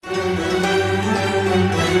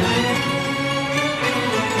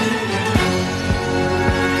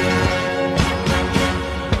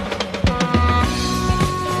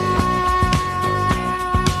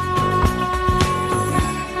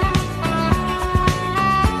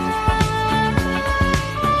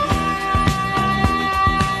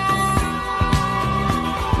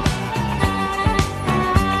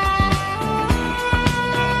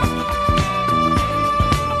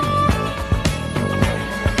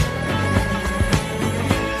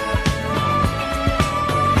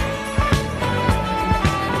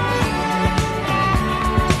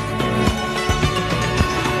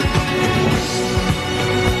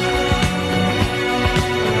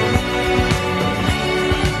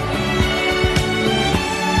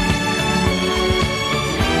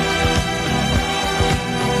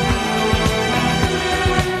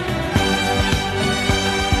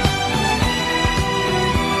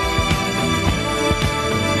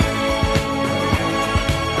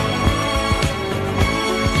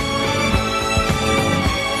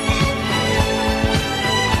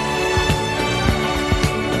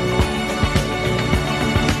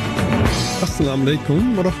Assalamu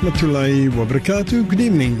alaikum wa rahmatullahi wa barakatuh. Good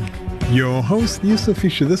evening. Your host Yusuf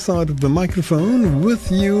Fisher, this side of the microphone, with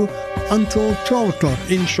you until 12 o'clock,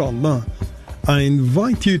 inshallah. I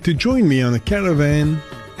invite you to join me on a caravan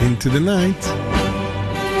into the night.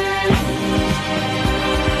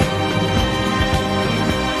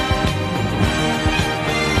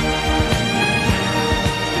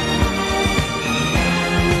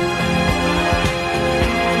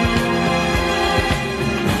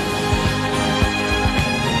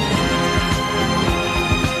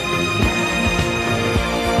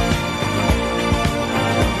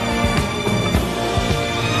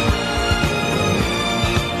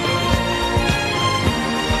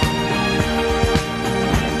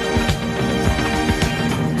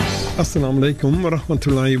 Assalamu alaikum wa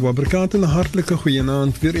rahmatullahi wa barakatuh. Een hartelijke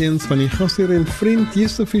goeienaand. Weer eens van die gastheer en vriend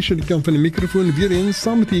Yusuf Fisher, die kan van de microfoon weer eens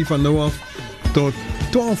samen met u van nou af tot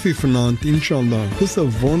 12 uur vanavond, inshallah. Het is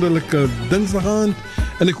een wonderlijke dinsdagavond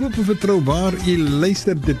en ik hoop en vertrouw waar u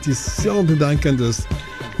luistert dit diezelfde dankend is.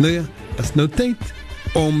 Nou ja, het is nou tijd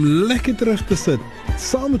om lekker terug te zitten,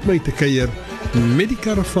 samen met mij te kuier met die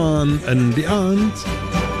karavaan in die aand.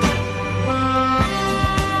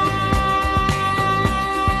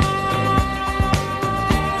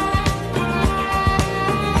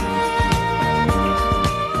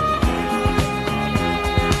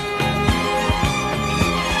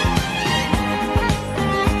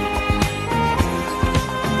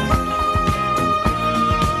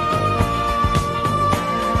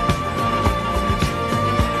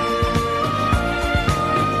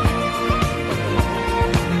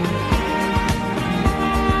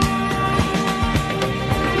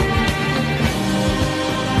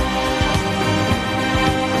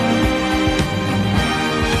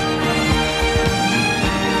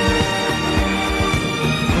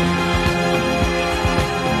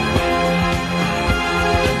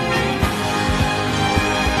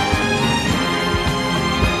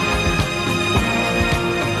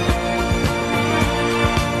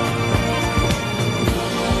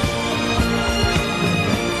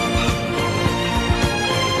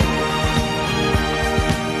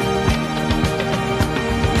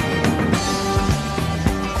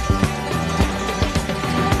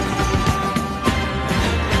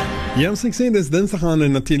 Ja, as ek sê, dis dinsdag aan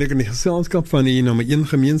en natuurlijk in die geselskap van die nommer 1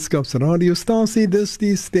 gemeenskapsradiostasie, dis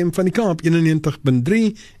die Stem van die Kaap,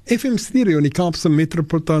 91.3 FM stereo in die Kaapse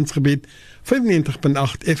metropolitaansgebied,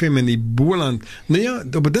 95.8 FM in die Boland. Nou ja,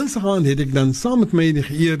 op die dinsdag aan het ek dan saam met my die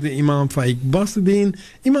geëerde imam Faiek Basserdien,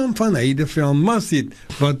 imam van Heideveld Masjid,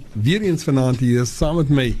 wat weer eens vanavond hier is, saam met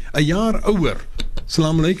my, 'n jaar ouer.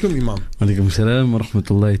 Assalamu alaikum, imam. Alaikum salam wa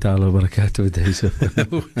rahmatullahi ta'ala wa barakatuh.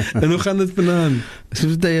 En hoe gaan het vanavond?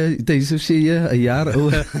 Soos deze sê je, 'n jaar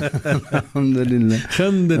ouder. Alhamdulillah.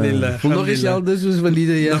 Alhamdulillah. Nog is jou dus soos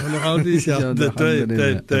valide jaar. Nog altijd is jou.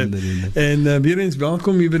 En weer eens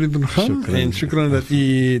welkom hier bij het programma. En shukran dat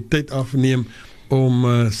u tijd afneemt om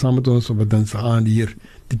samen met ons op het dinsdag aan hier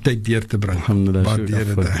die tijd deur te brengen. Alhamdulillah,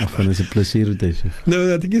 het is een plezier deze. Nou,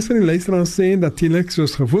 dat ek eens van die luisteraars sê, natuurlijk,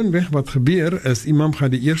 soos gewoonweg wat gebeur, is imam gaan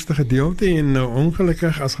die eerste gedeelte en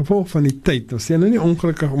ongelukkig as gevolg van die tyd. Ons sê nou nie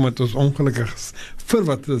ongelukkig omdat ons ongelukkig is vir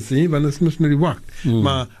wat te sê, want ons moet nou die wak.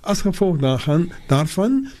 Maar as gevolg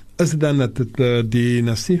daarvan is het dan dat die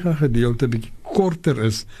nasiha gedeelte bietjie korter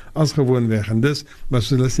is as gewoonweg. En dus, wat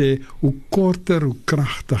hulle sê, hoe korter, hoe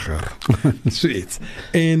kragtiger. Zoiets.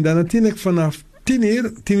 En dan natuurlijk vanaf 10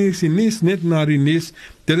 uur is die nuus, net na die nuus,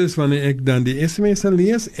 dit is wanneer ek dan die sms'e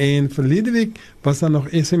lees, en verlede week was daar nog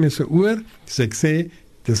sms'e oor, dus ek sê,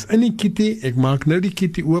 dit is in die kitty, ek maak nou die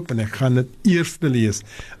kitty oop, en ek gaan dit eerste lees.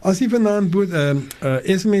 As jy vanavond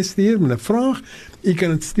sms stuur met 'n vraag, jy kan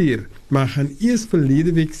het stuur, maar gaan eers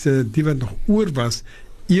verlede week die wat nog oor was,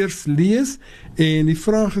 eers lees, en die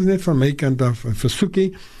vraag is net van my kant af, 'n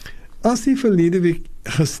versoekie, as jy verlede week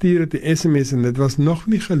gestuur het die SMS en dit was nog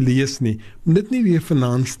nie gelees nie, moet dit nie weer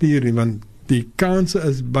vanaand stuur nie, want die kanse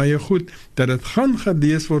is baie goed dat dit gaan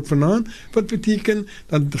gelees word vanaand, wat beteken,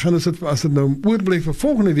 dan gaan ons het, as dit nou oorblyf vir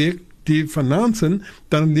volgende week, die vanaand sin,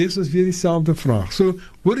 dan lees ons weer dieselfde vraag. So,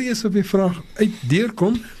 hoor jy eens of die vraag uit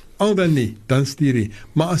deurkom, al dan nie, dan stuur jy.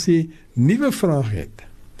 Maar as jy nuwe vraag het,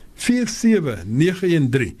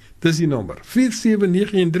 47913, dis die nommer,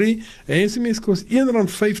 47913, en SMS kost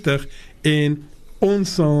R1.50 en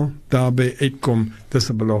ons sal daarby uitkom, dis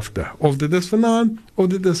 'n belofte. Of dit is vanaand, of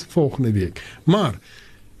dit is volgende week. Maar,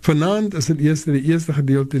 vanaand is het die eerste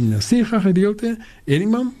gedeelte, die nasiha gedeelte, en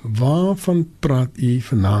imam, waarvan praat u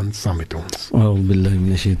vanaand saam met ons? A'udhu billahi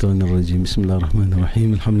minash shaitanir rajim, bismillahir rahmanir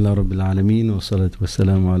rahim, alhamdulillahi rabbil alamin, wa salatu wa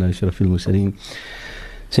salamu ala ashrafil mursalin,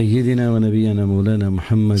 سيدنا ونبينا مولانا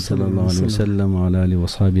محمد صلى الله عليه وسلم وعلى آله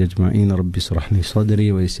وصحبه أجمعين. رب اشرح لي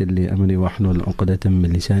صدري ويسر لي أمري واحلل عقدة من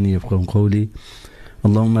لساني يفقهوا قولي.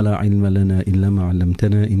 اللهم لا علم لنا إلا ما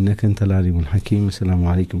علمتنا إنك أنت العليم الحكيم. السلام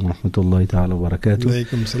عليكم ورحمة الله تعالى وبركاته.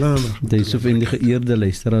 Alaikum salam. Yusuf en die geëerde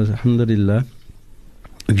luisteraars, alhamdulillah,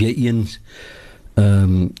 weer eens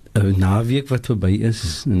naweek wat verby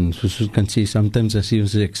is, en soos ons kan sê, sometimes as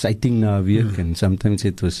ons 'n exciting naweek, en sometimes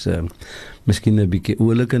het ons miskien 'n bietjie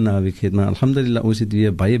oorlike naweek gehad, maar alhamdulillah, ons het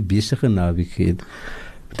weer baie besige naweek gehad.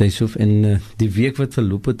 Yusuf, en die week wat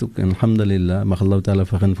verloop het ook, alhamdulillah, mag Allah Ta'ala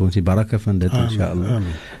vergun vir ons die baraka van dit, inshallah.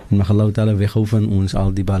 En mag Allah Ta'ala weghou van ons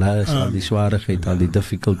al die bala's, al die swaarigheid, al die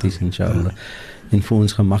difficulties, inshallah. En vir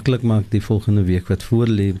ons gemakkelijk maak die volgende week wat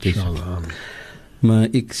voorleef, inshallah. Maar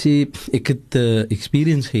ek sê, ek het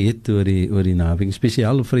experience gehad oor die naweek,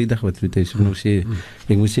 spesiaal op Vrydag wat ek moet sê,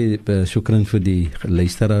 ek moet sê, shukran vir die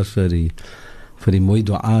luisteraars, vir die mooi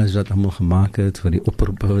dua's wat allemaal gemaakt het, vir die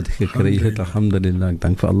oproepen wat ek gekry het, alhamdulillah, ek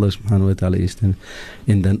dank vir Allah subhanahu wa ta'ala eerst,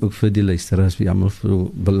 en dan ook vir die luisteraars wie allemaal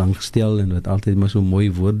so belang gestel, en wat altyd maar so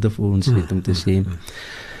mooi woorde vir ons het om te sê.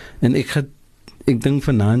 En ek dink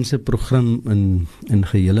vanaand se program in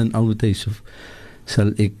geheel en al wat hy so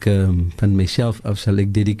sal ek van myself af sal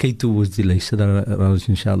ek dedicate towards die luisteraars,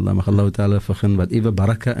 inshallah. Mag Allah Ta'ala vergun wat ewe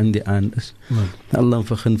baraka in die aand is. Allah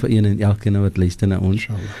vergun vir een en elkeen wat luister na ons.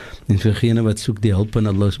 En vir gene wat soek die hulp in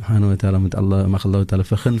Allah subhanahu wa ta'ala, mag Allah Ta'ala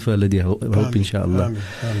vergun vir hulle die hulp, inshallah.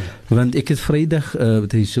 Want ek het Vrydag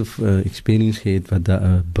wat hy so experience gehad, wat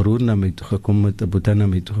daar broer na my toe gekom het, 'n boeta na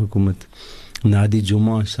my toe gekom het, na die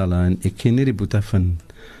Juma Salah, en ek ken nie die boeta van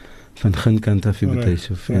geen kant af,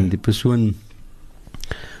 en die persoon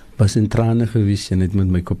was in trane gewees, en het met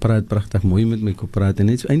my gepraat, prachtig mooi met my gepraat, en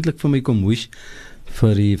het eintlik vir my kom wish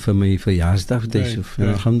vir my verjaarsdag, en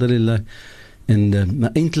alhamdulillah, en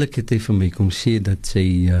maar eintlik het hy vir my kom sê dat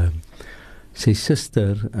sy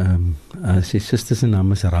suster se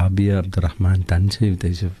naam is Rabia Abdurrahman Tansi,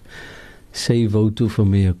 sy wou toe vir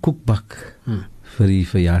my 'n koekbak vir die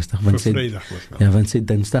verjaarsdag, want sy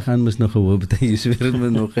dinsdag aan moes nog gehoop, hy is weer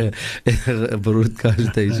met nog 'n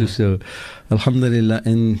broodkaart, so alhamdulillah,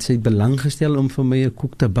 en sy het belang gestel om vir my 'n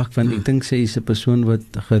koek te bak, want ek dink sy is 'n persoon wat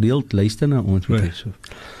gereeld luister na ons,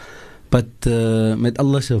 but met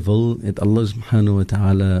Allah se wil het Allah subhanahu wa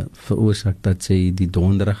ta'ala veroorsaak dat sy die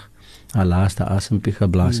donderdag haar laaste asempie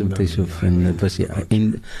geblaas het, en het was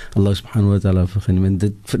Allah subhanahu wa ta'ala vergun, en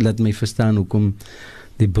dit laat my verstaan hoekom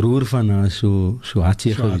die broer van haar so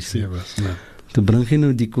hartseer gewees. Toe bring hy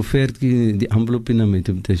nou die koevertjie, die envelopie na my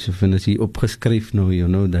toe, en as hy opgeskryf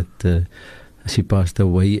nou, dat she passed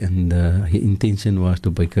away, and her intention was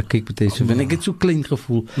to buy a cake, en ek het so klein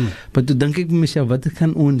gevoel, maar toe dink ek by myself, wat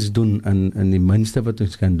kan ons doen, in die minste wat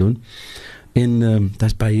ons kan doen, en dat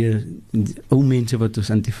is baie ou mense wat ons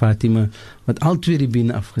Anti-Fatima, wat al twee die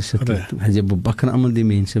bene afgesit het, hy sê, bakken allemaal die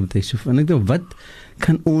mense, en ek dacht, wat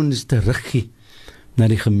kan ons teruggee na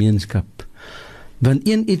die gemeenskap? Want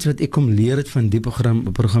iets wat ek kom leer het van die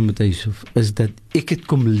program met Yusuf, is dat ek het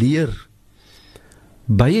kom leer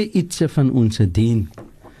baie ietsie van ons dien,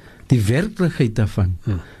 die werklikheid daarvan,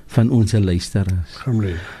 van ons luisteraars.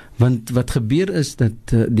 Want wat gebeur is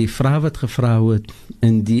dat die vraag wat gevra word,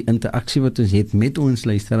 en die interaksie wat ons het met ons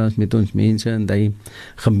luisteraars, met ons mense, en die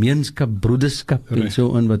gemeenskap, broederskap, en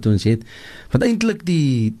so in wat ons het, wat eintlik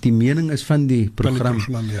die mening is van die program,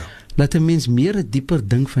 laat 'n mens meer 'n dieper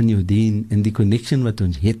ding van jou dien, en die connection wat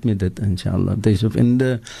ons het met dit, inshallah. En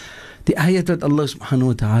die ayat wat Allah subhanahu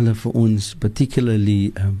wa ta'ala vir ons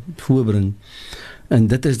particularly voorbring, en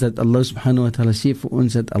dit is dat Allah subhanahu wa ta'ala sê vir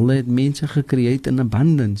ons, dat Allah het mense gecreëerd in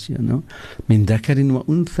abundance, men dakarin wa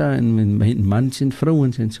untha, en men mans en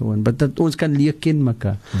vrouens, en so on, dat ons kan leer ken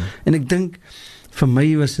mekaar. En ek dink, vir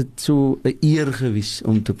my was dit so 'n eer gewees,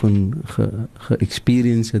 om te kon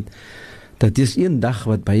ge-experience het, dat is een dag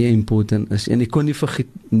wat baie important is, en ek kon nie vergeet,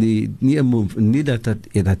 nie dat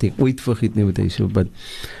ek ooit vergeet nie, wat hy so, but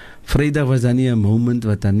Vrydag was dan nie 'n moment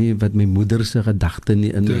wat my moeder se gedagte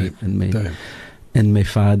nie in my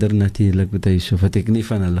vader natuurlik, wat ek nie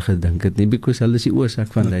van hulle gedink het nie, because hulle is die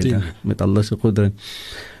oorsaak van die dag, met Allah se goedheid.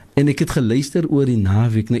 En ek het geluister oor die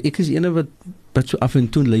naweek, nou ek is ene wat so af en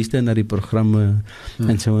toe luister na die programme,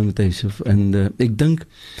 en so en ek dink,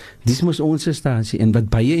 dis mos ons stasie, en wat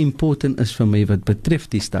baie important is vir my, wat betref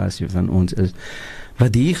die stasie van ons is,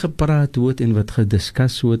 wat hier gepraat word, en wat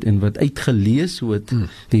gediscuss word, en wat uitgelees word,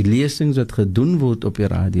 die lesings wat gedoen word op die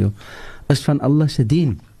radio, is van Allah se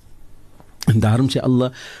dien. En daarom sê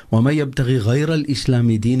Allah, وَمَا يَبْتَغِي غَيْرَ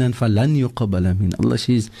الْإِسْلَامِ دِينًا فَلَنْ يُقَبَلَ مِنْ. Allah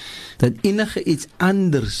sê, dat enige iets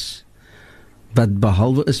anders wat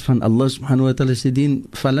behalwe is van Allah subhanahu wa ta'ala se dien,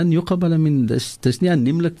 falan yuqbal min, dis nie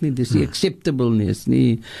aanneemlik nie, dis nie acceptable nie, is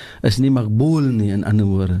nie makbool nie, in ander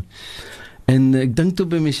woorde. En ek dink toe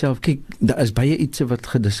by myself, kyk, daar is baie iets wat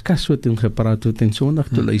gediskus word en gepraat word, en Sondag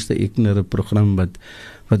toe luister ek na 'n program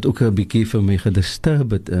wat ook 'n bietjie vir my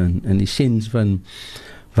gedisturb het in die sens van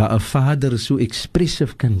waar 'n vader so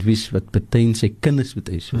expressief kan wees wat beteken sy kinders met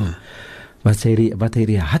hy so. Wat hy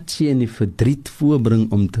reaksie en die verdriet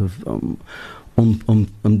voorbring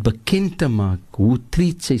om bekend te maak hoe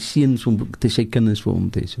treat sy seuns om sy kinders vir hom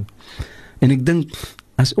te so. En ek dink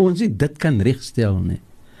as ons dit kan regstel nie,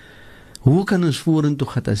 hoe kan ons vorentoe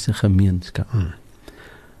gaan as 'n gemeenskap?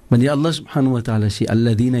 Want Allah subhanahu wa ta'ala sê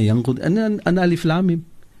alladhina yanqud an alif lam mim,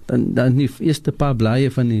 dan die eerste paar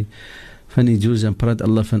blaaie van die Jews en praat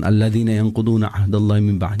Allah van alladhina yanquduna ahda Allah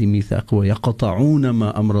min ba'di mithaq wa yaqta'una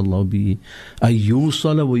ma amara Allah bihi ay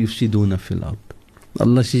yusala wa yufsiduna fil ard.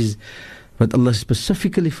 Allah says, wat Allah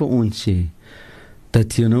specifically vir ons sê,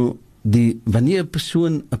 dat wanneer 'n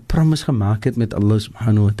persoon 'n promise gemaak het met Allah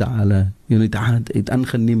subhanahu wa ta'ala, het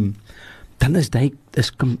aangeneem, dan is jy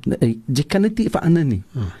kan dit nie verander nie.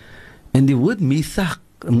 En die woord mithaq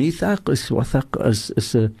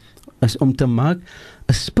is om te maak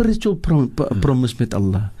 'n spiritual promise met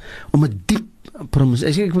Allah, om 'n diep promise.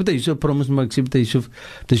 Ek moet jy so promise maak, ek sê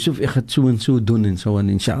ek gaan so en so doen en so en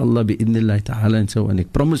inshallah bi idnillah ta'ala en so en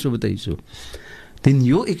ek promise wat jy so. Then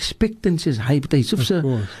your expectancy is high, but jy so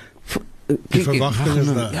die verwagting is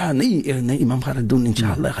daar. Ja, nee, imam gaan dit doen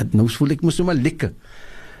inshallah, nou voel ek mos so maar lekker.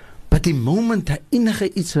 But die moment dat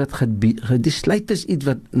enige iets wat die sluit is iets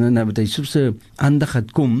wat wat hy so se aandag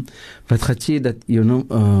gaat kom, wat gaat sê dat die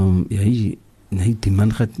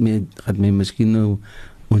man gaat my miskien nou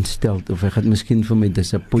ontsteld, of hy gaat miskien vir my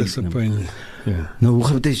disappoint. Nou hoe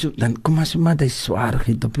gaat hy so, dan kom maar die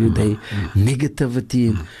swaarheid op jou, die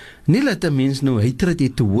negativity. Nie laat 'n mens nou hatred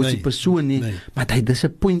het towards die persoon nie, maar die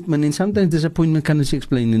disappointment, en sometimes disappointment kan ons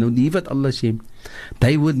explain, nou die wat Allah sê,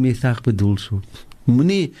 die woord mithaq bedoel so.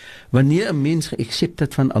 Moenie, wanneer 'n mens geaccept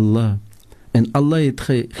het van Allah, en Allah het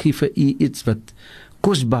gegee vir u iets wat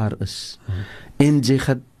kosbaar is, en jy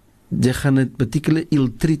gaan het particular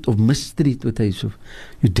ill-treat of mistreat wat hy so,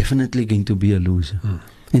 you're definitely going to be a loser.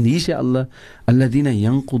 En hier sê Allah, alladhina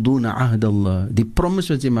yanquduna ahda Allah, die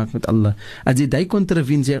promise wat jy maak met Allah, as jy die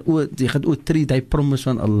contravene, jy gaat treat die promise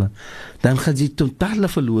van Allah, dan gaat jy totaal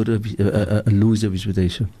verloor, loser wees wat hy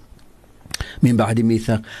so. Min ba'di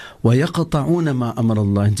mithaq wa yaqta'una ma amara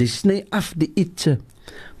Allah, en jy sny af die iets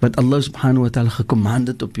wat Allah subhanahu wa ta'ala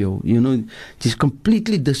gecommanded op jou, jy's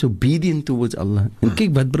completely disobedient towards Allah. En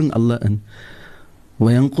kyk wat bring Allah in,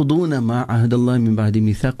 wa yanquduna ma ahda Allah min ba'di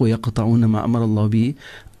mithaq wa yaqta'una ma amara Allah bihi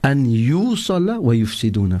an yusala wa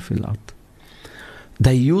yufsiduna fil ard.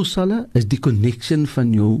 Die yusala is die connection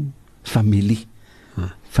van jou familie,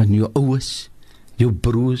 van jou ouers, jou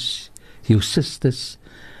broers, jou sisters,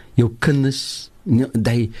 jou kinders,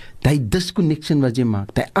 die disconnection wat jy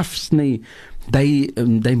maak, die afsny,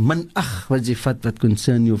 die minag wat jy vat, wat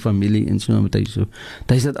concern jou familie, en so met hy so.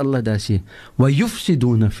 Die is dat Allah daar sê, wa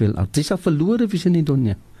yufsiduna fil ard, jy sal verloor wees in die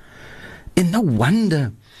dunya. En no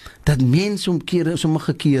wonder, dat mens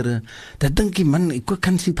sommige kere, dat dink jy, man, ek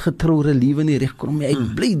kan sit getrouwde lewe nie rechtkom, hy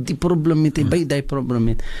bly die probleem met, hy by die probleem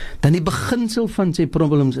met, dan die beginsel van sy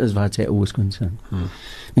problems is wat sy ouers concern.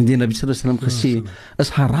 En die Nabi sallallahu alaihi wasallam gesê, is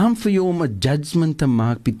haram vir jou om 'n judgment te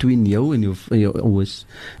maak between jou en jou ouers,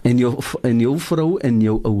 en jou vrou en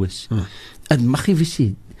jou ouers. Het mag jy wees,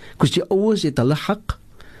 because jou ouers het hulle hak,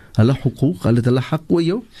 hulle huquq, hulle het hulle hak oor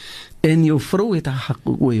jou, en jou vrou het haar hak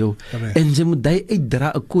oor jou, en sy moet die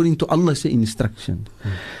uitdra according to Allah se instruction.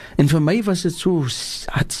 En vir my was dit so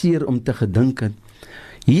hartseer om te gedink het,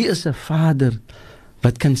 hier is 'n vader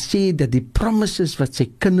wat kan sê dat die promises wat sy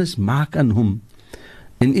kinders maak aan hom,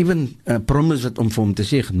 en even promise wat om vir hom te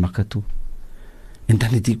sê, gaan maak het toe, en dan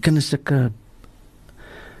het die kinders sulke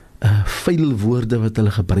vuil woorde wat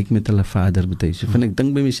hulle gebruik met hulle vader betuig. So van ek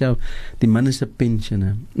dink by myself, die man is 'n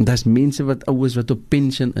pensioner, en daar's mense wat ouers wat op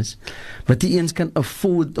pension is, wat nie eens kan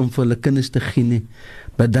afford om vir hulle kinders te gee nie,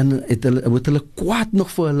 maar dan word hulle kwaad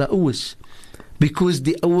nog vir hulle ouers, because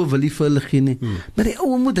die ouwe wil nie vir hulle gee nie, maar die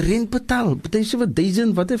ouwe moet rent betaal, betuig so wat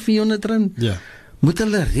 1000, wat 400 rand, moet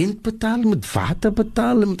hulle rent betaal, moet water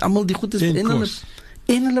betaal, moet allemaal die goed is,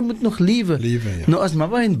 en hulle moet nog lewe. Nou as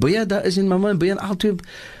mama en Boya daar is, en mama en Boya en altyd,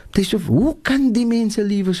 hoe kan die mense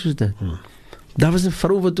lewe soos dit? Daar was 'n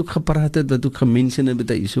vrou wat ook gepraat het, wat ook gemention het met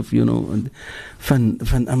Yusuf,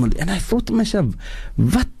 van allemaal, en I thought to myself,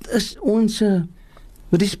 wat is ons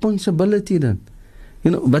responsibility dan?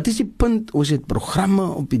 Wat is die punt? Ons het programme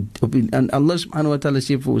op die en Allah subhanahu wa ta'ala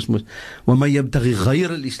sê vir ons mos, wa may yabtaghi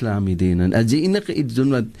ghayra al-islami dinan. As jy enige iets doen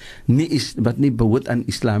wat nie behoort aan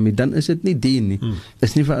Islam nie, dan is dit nie dien nie.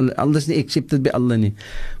 Is nie vir alles nie accepted by Allah nie.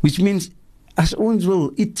 Which means as ons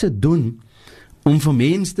wil iets doen om vir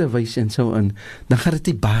mense te wys en so in, dan gaan dit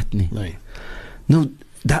nie baat nie. Nee. Nou,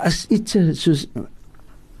 daar is iets soos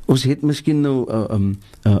ons het miskien nou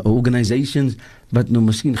organisations wat nou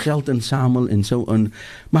miskien geld insamel en so in,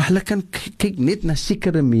 maar hulle kan kyk net na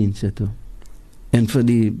sekere mense toe. En vir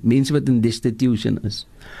die mense wat in destitution is.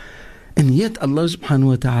 En hier het Allah subhanahu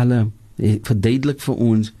wa ta'ala verduidelik vir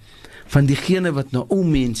ons van diegene wat nou ou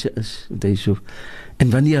mense is, en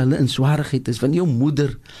wanneer hulle in swaarigheid is, wanneer jou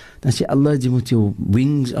moeder, dan sê Allah, jy moet jou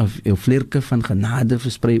wings of jou vlerke van genade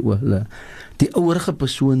versprei oor hulle. Die ouerige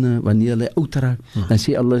persone, wanneer hulle oud raak, dan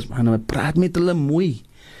sê Allah subhanahu wa ta'ala, praat met hulle mooi.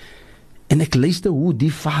 En ek luister hoe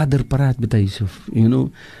die vader praat met hy so,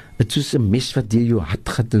 het soos 'n mes wat deur jou hart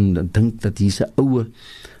gaat en dink dat hier's 'n ouwe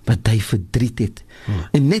wat hy verdriet het.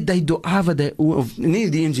 En net die dua wat hy, of nie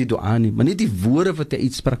die eens die dua nie, maar net die woorde wat hy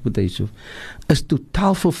uitsprak met hy so, is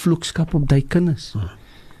totaal vervloekskap op die kinders.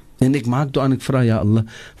 En ek maak dua en ek vra, ja Allah,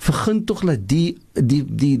 vergun tog dat die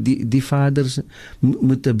vaders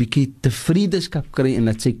moet 'n bietjie tevredeskap kry en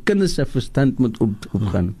dat sy kinders se verstand moet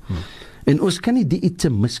opgaan. En ons kan nie die iets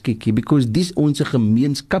miskyk nie, because dis ons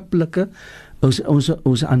gemeenskaplike ons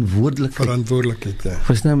verantwoordelikheid.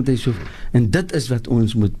 Verstaan wat hy so? En dit is wat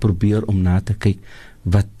ons moet probeer om na te kyk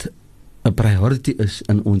wat 'n priority is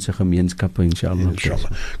in ons gemeenskappe, inshallah.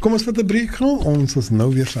 Kom ons vat 'n breek gou, ons is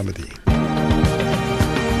nou weer saam met u.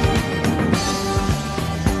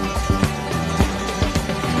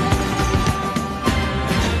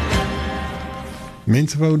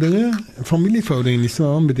 Mensenverhoudingen, familieverhoudingen in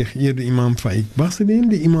islam met de geëerde imam Faiek Basserdien,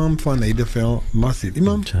 de imam van Nederveld Masjid.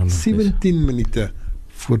 Imam, 17 minuten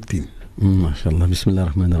voor 10. MashaAllah,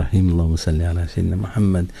 bismillahirrahmanirrahim, Allahumma salli ala Sayyidina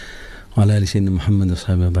Muhammad, wa ala ali Sayyidina Muhammad, wa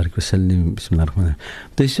sahabi wa barik wa sallim, bismillahirrahmanirrahim.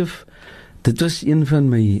 Yusuf, dit was een van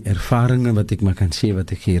my ervarings wat ek maar kan sê,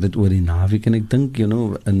 wat ek geheer het oor die naweek, en ek dink,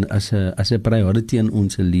 as 'n priority in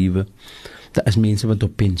ons lewe, daar is mense wat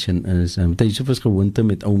op pension is, Yusuf is gewoonte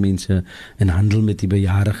met ou mense en handel met die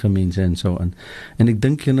bejaardige mense en so aan. En ek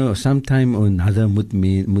dink, sometime or another moet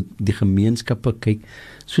die gemeenskappe kyk,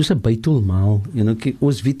 soos 'n buitelmaal, kyk,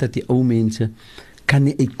 ons weet dat die ou mense kan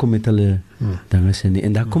nie uitkom met hulle dinge sê nie.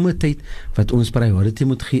 En daar kom 'n tyd wat ons priority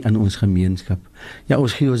moet gee aan ons gemeenskap. Ja,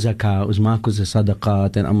 ons gee ons zakat, ons maak ons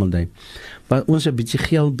sadaqat en almal daai. Maar ons 'n bietjie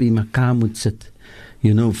geld by mekaar moet sit.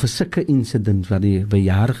 Vir sulke incident waar die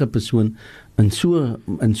bejaardige persoon in so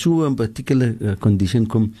 'n particular condition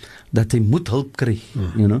kom, dat hy moet hulp kry,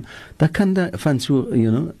 dat kan daar van so,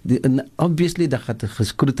 obviously dat gaat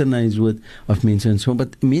gescrutinized word of mense en so, maar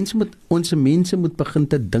onze mense moet begin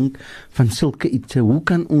te dink van sulke iets, hoe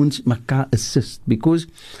kan ons mekaar assist, because,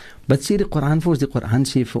 wat sê die Koran vir ons? Die Koran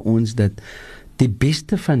sê vir ons dat die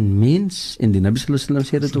beste van mens, en die Nabi sallallahu alaihi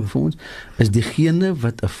wasallam sê dit ook vir ons, is diegene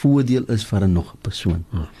wat 'n voordeel is vir 'n nog 'n persoon.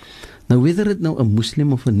 Nou, whether het nou 'n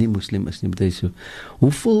moslim of 'n nie-moslim is nie, bet hy so,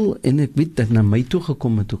 hoeveel, en ek weet dat na my toe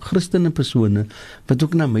gekom het, ook christene persone, wat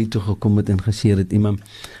ook na my toe gekom het en gesê het, imam,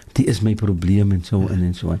 die is my probleem en so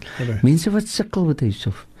en so aan. Mense wat sukkel met hy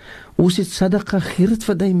so, ons het sadaqa, gee dit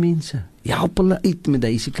vir die mense, help hulle uit met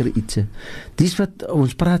die sekere ietsie. Dis wat,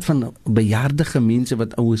 ons praat van bejaardige mense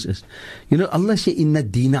wat ouers is. Allah sê, inna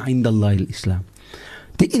dina inda Allah al-Islam.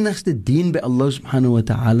 Die enigste dien by Allah subhanahu wa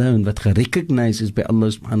ta'ala, en wat gerecognize is by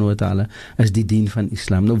Allah subhanahu wa ta'ala, is die dien van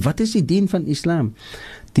Islam. Nou, wat is die dien van Islam?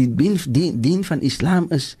 Die dien van Islam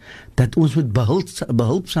is, dat ons moet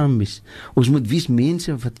behulpsaam wees. Ons moet wees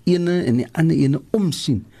mense wat ene en die ander ene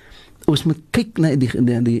omsien. Ons moet kyk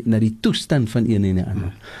na die toestand van een en die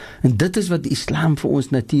ander. En dit is wat die Islam vir ons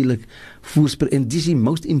natuurlik voorspreek, en dit is die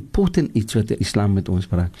most important iets wat die Islam met ons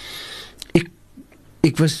praat.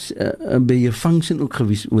 Ek was by 'n function ook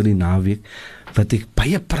gewees oor die naweek, wat ek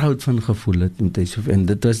baie proud van gevoel het, en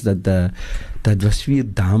dit was dat was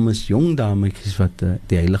 4 dames, jong dametjies, wat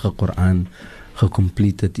die Heilige Koran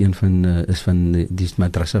gecomplete het. Een van is van die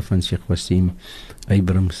madrasa van Sheigh Wasim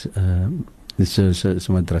Abrams,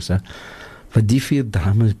 so madrasa, wat die 4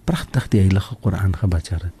 dames pragtig die Heilige Koran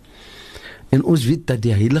gebadjar het. En ons weet dat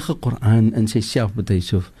die Heilige Koran in syself,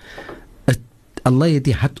 Allah het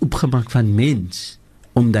die hart opgemaak van mens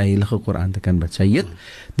om die Heilige Koran te kan badjar.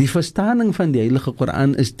 Die verstaaning van die Heilige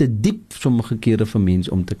Koran is te diep sommige kere vir mens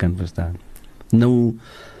om te kan verstaan. Nou,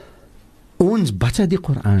 ons badjar die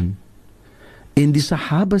Koran, en die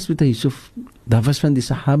sahabas, daar was van die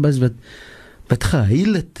sahabas wat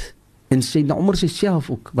gehuil het En Sayyidina Umar self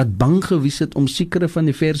ook, wat bang gewees het om sekere van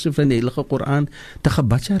die verse van die Heilige Koran te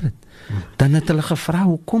gebadjar het. Dan het hulle gevra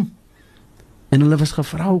hoekom. En hulle was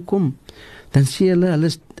gevra hoekom. Dan sê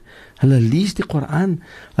hulle lees die Koran,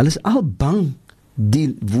 hulle is al bang,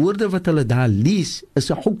 die woorde wat hulle daar lees,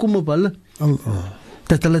 is 'n hukum op hulle.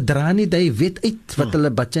 Dat hulle dra nie die wet uit, wat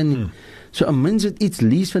hulle badjar nie. So 'n mens het iets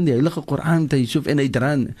lees van die Heilige Koran, en hy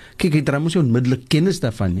dra mos onmiddellik kennis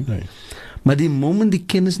daarvan, nie? Nee. Maar die moment die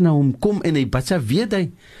kennis na hom kom, en hy badjar weet hy,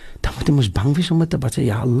 dan moet hy mos bang wees om het te badjar,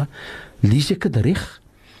 ja Allah, lees ek het reg?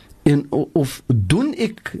 En of doen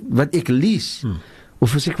ek wat ek lees?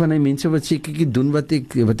 Of is ek van die mense wat sê, ek doen wat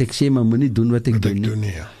ek sê, maar moet nie doen wat ek doen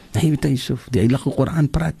nie. Nee, weet jy so, die Heilige Koran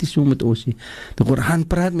praat nie so met ons nie. Die Koran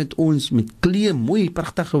praat met ons, met klee, mooi,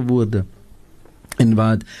 prachtige woorde. En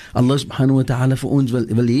wat Allah subhanahu wa ta'ala vir ons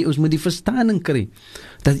wil hê, ons moet die verstaaning kry,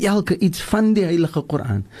 dat elke iets van die Heilige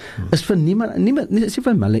Koran is vir niemand, is nie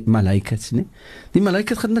van malaikats nie. Die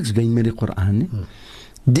malaikat gaan niks gein met die Koran nie.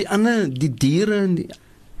 Die diere en die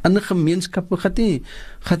ander gemeenskappe gaat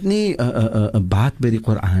nie baat by die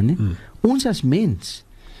Koran nie. Ons as mens.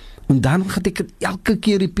 En daarom gaat ek het elke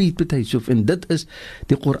keer repeat met hy so. En dit is,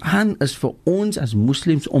 die Koran is vir ons as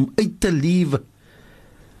moslims om uit te lewe.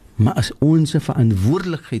 Maar as ons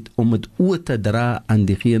verantwoordelikheid om het oor te dra aan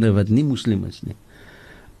diegene wat nie moslim is nie.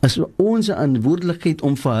 As ons verantwoordelikheid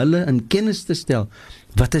om vir hulle in kennis te stel,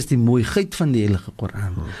 wat is die mooiheid van die Heilige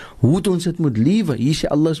Koran? Hoe het ons het moet lewe? Hier sê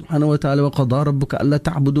Allah subhanahu wa ta'ala, وَقَضَى رَبُّكَ أَلَّا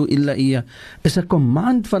تَعْبُدُوا إِلَّا إِيَّاهُ, is 'n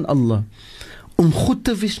command van Allah, om goed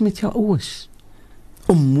te wees met jou ouers,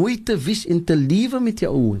 om mooi te wees en te lewe met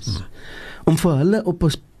jou ouers, om vir hulle op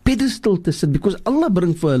 'n pedestal te sit, because Allah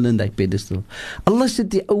bring vir hulle in die pedestal. Allah sit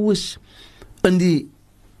die ouers in die,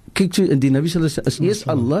 kyk so, in die Nabi sallallahu alaihi wasallam, is eers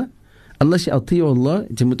Allah sê, ati'u Allah,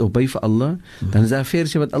 jy moet opbei vir Allah, dan is daar 'n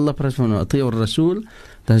versie wat Allah praat van, ati'u Rasul,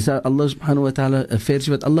 dan is daar Allah subhanahu wa ta'ala 'n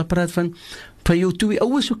versie wat Allah praat van jou twee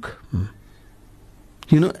ouers ook.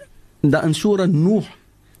 You know, daar in surah Nuh,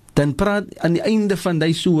 dan praat aan die einde van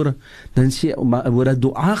die surah, dan sê, word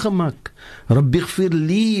dua gemaak, Rabbi ighfir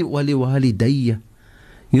li wa li walidayya.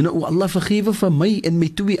 You know, Allah vergewe vir my en my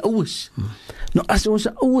twee ouers. Nou, as ons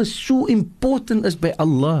ouers so important is by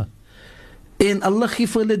Allah, en Allah gee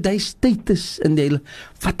vir hulle die status in die hele,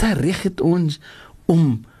 wat reg het ons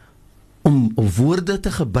om woorde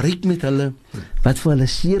te gebruik met hulle, wat vir hulle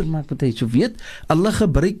seer maak, wat hy so weet, Allah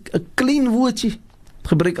gebruik 'n klein woordjie,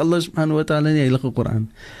 gebruik Allah subhanahu wa ta'ala in die Heilige Koran,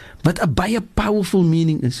 wat 'n baie powerful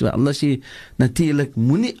meaning is. Allah sê, natuurlik,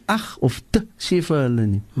 moenie ag of te sê vir hulle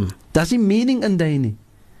nie. Daar's nie meaning in die nie.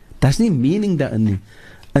 Daar's nie meaning daarin nie.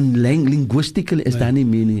 In linguistically is daar nie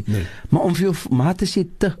meaning. Nee. Maar om vir jou ma te sê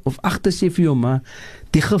te, of ag te sê vir jou ma,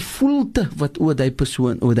 die gevoelte wat oor die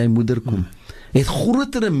persoon, oor die moeder kom, het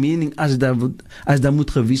grotere meaning as daar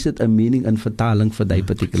moet gewys het 'n meaning in vertaling vir die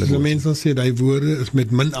particular woord. Mense sê die woorde is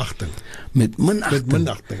met minagting. Met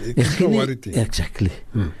minagting. Exactly.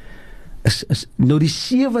 Is nou die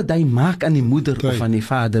seë wat hy maak aan die moeder of aan die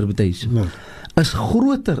vader betuig. Is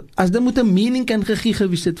groter, as dit moet 'n meaning kan gegee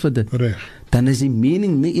gewys het vir dit. Reg. Dan is die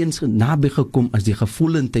meaning nie eens naby gekom as die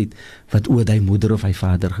gevoelendheid wat oor die moeder of hy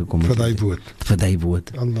vader gekom het. Vir die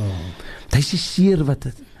woord. Allah. Dit is seer wat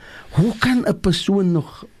het. Hoe kan 'n persoon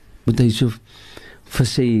nog, moet hy so vir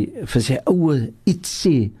sy ouwe iets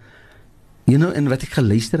sê? You know, en wat ek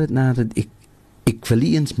geluister het na dat ek wil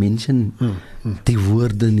nie eens mention die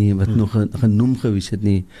woorde nie, wat nog genoem gewys het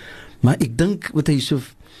nie. Maar ek dink, wat hy so,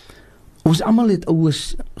 ons almal het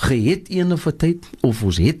ouers gehet een of 'n tyd, of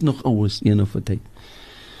ons het nog ouers een of 'n tyd.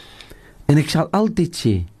 En ek sal altyd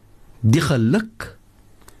sê, die geluk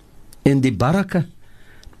en die baraka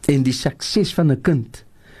en die sukses van 'n kind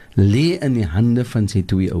lê in die hande van sy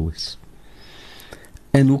twee ouers.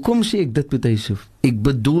 En hoekom sê ek dit met hy? Ek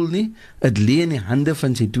bedoel nie, het lê in die hande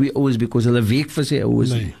van sy twee ouers because hulle week vir sy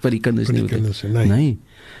ouers, vir die kinders nie. Nee.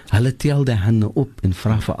 Hulle tel die hande op en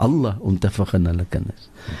vra vir Allah om te vergun hulle kinders.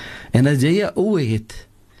 En as jy 'n ouwe het,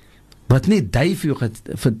 wat nie die vir jou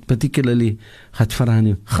particularly gaat vra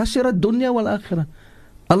nie, khasira dunya wal akhirah.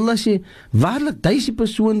 Allah sê, waarlik, die is die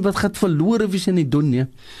persoon wat gaat verlore wees in die dunya,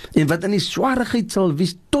 en wat in die swaarigheid sal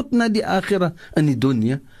wees, tot na die akhirah in die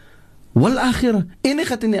dunya, wal akhirah, en hy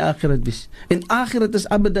gaat in die akhirah wees, en akhirah is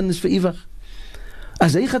abadan, is vir ewig.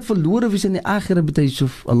 As hy gaat verlore wees in die akhirah, betuig so,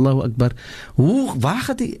 Allahu Akbar, waar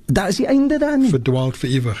gaat hy, daar is die einde daar nie. Verdwaald vir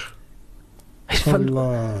ewig.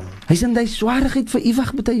 Hy is in die swaarigheid vir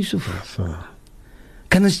ewig, betuig so.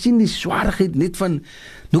 Kan ons sien die swaarigheid net van,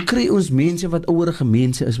 nou kry ons mense wat ouerige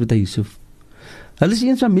mense is, betuig so. Hulle is nie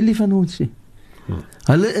eens familie van ons nie.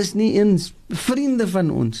 Hulle is nie eens vriende van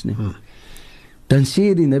ons nie. Dan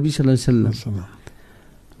sê die Nabi sallallahu alaihi wasallam,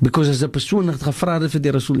 Because as 'n persoon het gevra het vir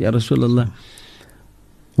die Rasul, ja Rasulullah,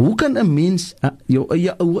 hoe kan 'n mens jou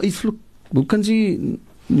eie oue uitvloek? Hoe kan jy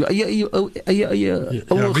jou eie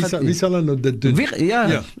wie sal nou dit doen?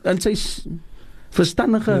 Ja, en sy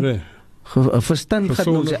verstandige verstand gaat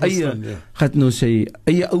nou sy eie gaat nou sy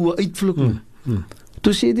eie oue uitvloek.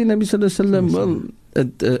 Toe sê die Nabi sallallahu alaihi wasallam,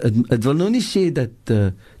 het wil nou nie sê dat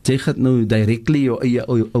jy gaat nou directly jou eie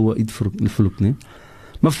oue uitvloek nie,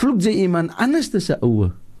 maar vloek jy iemand anders sy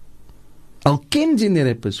oue, al ken jy nie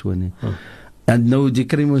die persoon nie. En nou jy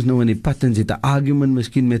kry ons nou in die pad en jy het 'n argument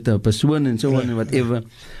miskien met 'n persoon en so en whatever,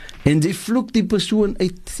 en jy vloek die persoon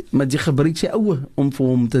uit, maar jy gebruik sy oue om vir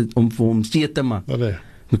hom seer te maak.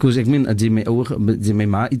 Because ek meen, as jy my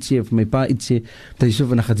ma iets sê, of my pa iets sê, dat jy so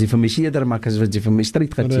van, gaat jy vir my seerder maak, as wat jy vir my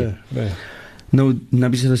strijd gaat sê. Nou,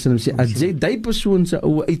 Nabi sallallahu alaihi wasallam sê, as jy die persoon sy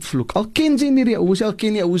ouwe uitvloek, al ken jy nie die ouwe, al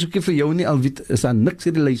ken jy ouwe, ook vir jou nie, al weet, is daar niks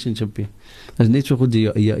relationship nie. Is net so goed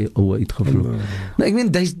jy jou ouwe uitgevloek. Nou, ek meen,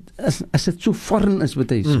 as dit so foreign is,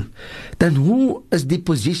 dan hoe is die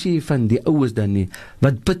posisie van die ouwes dan nie,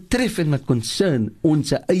 wat betref en wat concern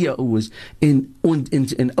ons eie ouwes, en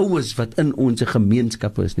ouwes wat in ons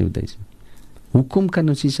gemeenskap is, nie, hoekom kan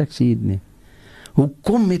ons nie succeed nie?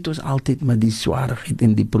 Hoekom het ons altyd met die swaarigheid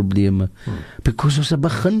en die probleme? Because ons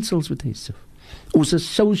beginsels wat hy sê. Ons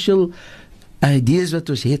social ideas wat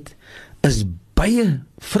ons het, is baie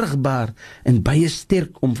vrugbaar en baie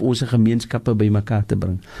sterk om vir ons gemeenskappe by mekaar te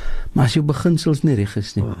bring. Maar as jou beginsels nie reg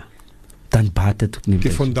is nie, dan baat dit ook nie.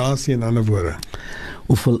 Die fondasie in ander woorde.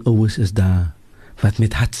 Hoeveel ouers is daar wat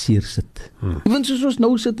met hartseer sit? Want soos ons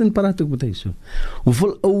nou sit en praat ook met hy so.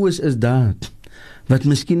 Hoeveel ouers is daar wat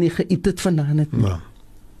miskien nie geëet het vandaan het nie.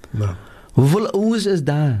 Hoeveel ouers is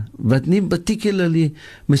daar wat nie particularly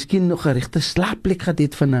miskien nog 'n regte slaapplek gehad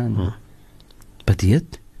het vandaan nie. Wat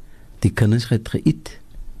weet? Die kinders het geëet.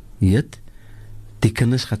 Weet? Die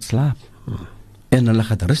kinders gaan slaap. En hulle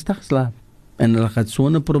gaan rustig slaap. En hulle gaan so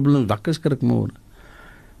 'n probleem wakker skrik môre.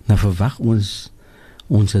 Nou verwag ons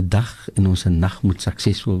dag en ons nag moet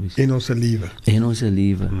suksesvol wees. In ons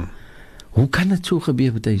lewe. Hoe kan dit so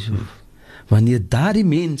gebeur met hy so? Wanneer daardie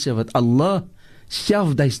mense wat Allah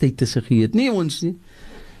self die status gegee het, nie ons nie,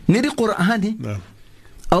 nie die Koran nie.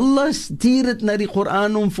 Allah stuur het na die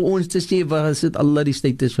Koran om vir ons te sê, waar is dit Allah die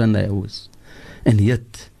status van die ouwes. En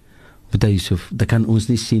yet, met Yusuf, dan kan ons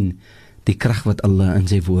nie sien die krag wat Allah in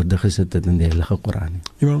sy woorde gesit het in die heilige Koran nie.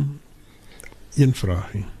 Imam, een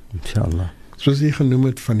vraagie. Inshallah. Soos jy genoem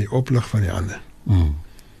het van die oplig van die ander.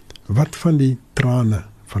 Wat van die trane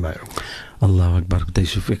van die ouwe? Allah Akbar,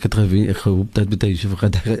 ek het gehoop dat Yusuf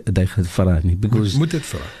hy gaat vraag nie. Moet het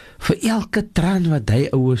vraag? Vir elke traan wat hy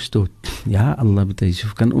ouwe stoot, ja Allah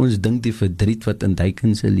Yusuf, kan ons dink die verdriet wat in die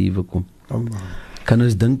kind sy lewe kom. Allah. Kan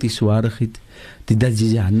ons dink die swaarigheid, dat die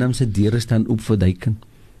Jahannamse deure staan op vir die kind.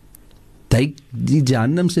 Die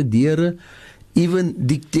Jahannamse deure, even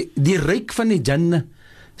die ryk van die Jannah,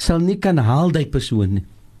 sal nie kan haal die persoon nie.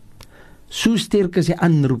 So sterk is die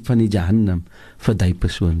aanroep van die Jahannam vir die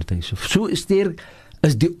persoon. So sterk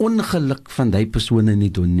is die ongeluk van die persoon in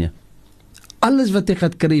die dunia. Alles wat hy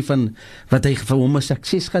gaat kry van, wat hy vir hom 'n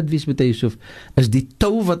sukses gaat wees met Yusuf, is die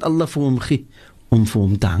tou wat Allah vir hom gee, om vir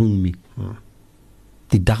hom te hang mee.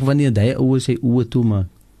 Die dag wanneer die ouwe sy oë toemaak,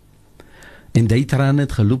 en die traan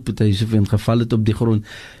het geloop met Yusuf en geval het op die grond.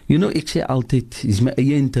 Ek sê altyd, is my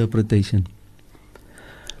eie interpretation.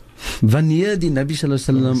 Wanneer die Nabi sallallahu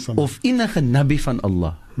alaihi wasallam of enige Nabi van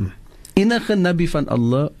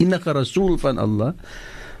Allah, enige Rasul van Allah,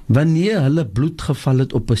 wanneer hulle bloed geval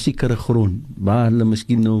het op 'n sekere grond, waar hulle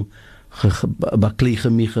miskien nou baklei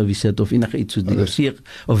gemee gewees het, of enige iets soos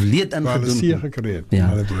of leed aangedoen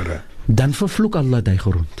het, dan vervloek Allah die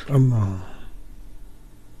grond.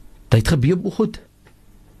 Dit gebeur op Uhud.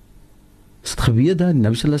 Is het gebeur daar?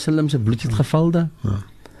 Nabi sallallahu alaihi wasallam se bloed het geval daar.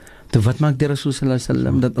 Toe wat maak die Rasul sallallahu alaihi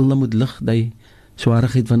wasallam? Dat Allah moet lig die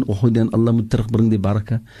swaarigheid van Uhud en Allah moet terugbring die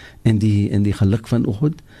baraka en die geluk van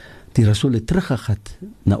Uhud. Die Rasul het teruggegat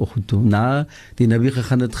na Uhud toe. Na die Nabi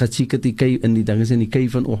gegaan het geseker die kei in die dinge in die kei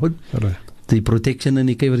van Uhud. Die protection in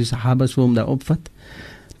die kei waar die sahabas vir hom daar opvat.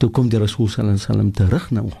 Toe kom die Rasul sallallahu alaihi wasallam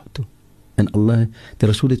terug na Uhud toe. En Allah, die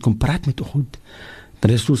Rasul het kom praat met Uhud.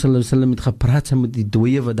 Die Rasul sallallahu alaihi wasallam het gepraat met die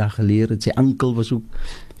dooie wat daar geleer het. Sy enkel was ook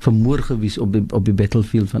vermoor gewees op die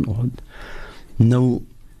battlefield van Uhud. Nou,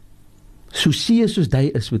 so sê soos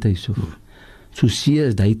die is wat hy so. So sê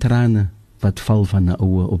is die trane wat val van 'n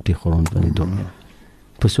ouwe op die grond van die dunia.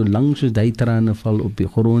 Vir so lang soos die trane val op die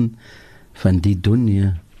grond van die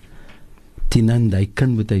dunia, tinan die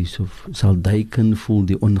kind wat hy so, sal die kind voel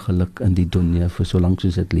die ongeluk in die dunia vir so lang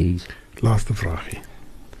soos het lees. Laaste vraagie.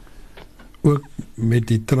 Ook met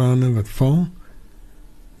die trane wat val,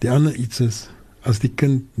 Die ander iets is, as die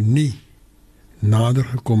kind nie nader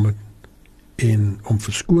gekom het en om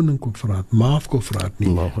verskoning kon vra, maaf kon vra nie,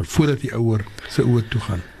 voordat die ouer sy oor toe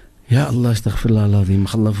gaan. Ja, Allah astaghfirullah al-azim,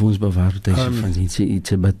 Allah vir ons bewaar deze van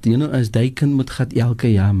iets. But you know, as die kind moet gaat elke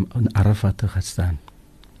jaar in Arafat te gaan staan.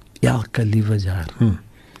 Elke liewe jaar.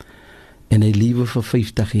 En hy liewe vir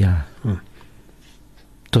 50 jaar.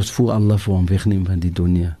 Tot voor Allah vir hom wegneem van die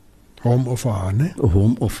dunia. Hom of haar, ne?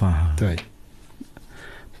 Hom of haar. Nee.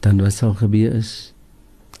 Dan wat sal gebeur is,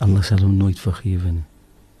 Allah sal hom nooit vergewe nie.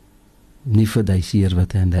 Nie vir die seer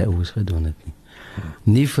wat hy aan die ouers gedoen het nie.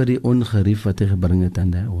 Nie vir die ongerief wat hy gebring het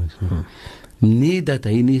aan die ouers nie. Nie dat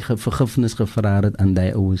hy nie vergifnis gevra het aan die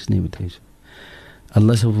ouers nie, wat hy so.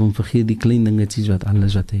 Allah sal hom vergeet die klein dingetjies wat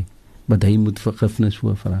alles wat hy moet vergifnis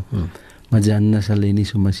voor vra. Maar Jannah sal hy nie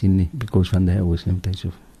so sien nie, because van die ouers nie, wat hy so.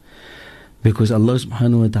 Because Allah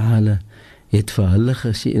subhanahu wa ta'ala het vir hulle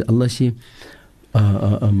gesê, Allah sê,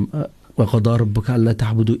 وَقَضَى رَبُّكَ أَلَّا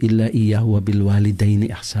تَعْبُدُوا إِلَّا إِيَّاهُ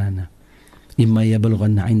وَبِالْوَالِدَيْنِ إِحْسَانًا إِمَّا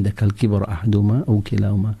يَبْلُغَنَّ عِندَكَ الْكِبَرَ أَحَدُهُمَا أَوْ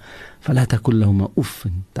كِلَاهُمَا فَلَا تَقُل لَهُمَا أُفٍّ.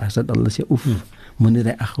 Daar Allah sê uf, moenie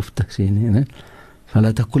hy ag of te sê nie.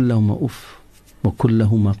 فَلَا تَقُل لَهُمَا أُفٍّ وَقُل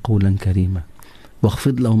لَهُمَا قَوْلًا كَرِيمًا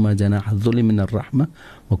وَاخْفِضْ لَهُمَا جَنَاحَ الذُّلِّ مِنَ الرَّحْمَةِ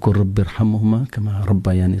وَقُل رَبِّ ارْحَمْهُمَا كَمَا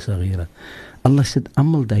رَبَّيَانِي صَغِيرًا. Allah sê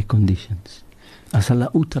almal die conditions. As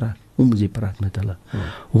hulle uiteraard, hoe moet jy praat met hulle?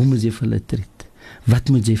 Hoe moet jy vir hulle treat? Wat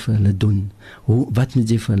moet jy vir hulle doen? Wat moet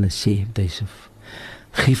jy vir hulle sê?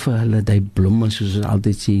 Geef vir hulle die blomme, soos ons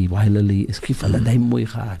altyd sê, waar hulle is, geef hulle die mooi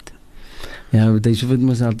gehad. Ja, deze het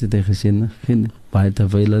ons altyd gesê, baie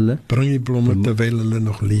terwyl hulle. Bring die blomme terwyl hulle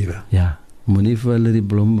nog lewe. Ja, moenie vir hulle die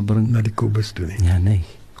blomme bring. Na die kubus toe nie. Ja, nee.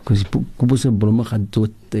 Because die kubus blomme gaan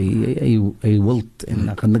dood, hy wild, en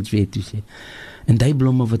dan kan niks weet jy sê. En die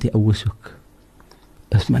blomme wat die ouwe soek,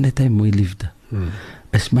 is maar net die mooi liefde.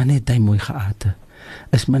 Is maar net die mooi geate.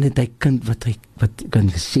 Is maar net die kind wat kan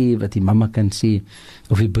sê, wat die mama kan sê,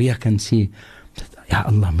 of die baie kan sê, ja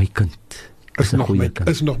Allah, my kind is 'n goeie kind.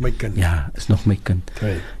 Is nog my kind. Ja, is nog my kind.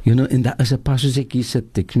 Okay. You know, en daar is 'n paar soos ek hier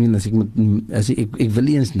sit, ek wil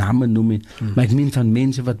nie eens name noem nie, maar ek meen van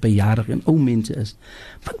mense wat bejaardig en ou mense is,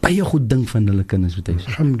 wat baie goed dink van hulle kinders, wat hy sê.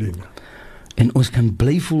 Alhamdulillah. En ons kan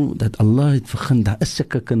bly voel dat Allah het begin, daar is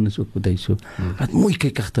sulke kinders ook, wat hy so, wat mooi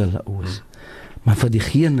kyk agter hulle ouers. Maar vir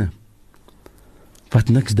diegene wat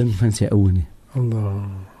niks dink van sy ouwe nie. Allah.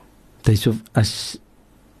 Dit is so,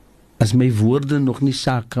 as my woorde nog nie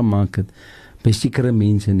saak gemaak het, by sekere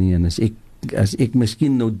mense nie, en as ek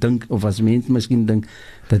miskien nou dink, of as mense miskien dink,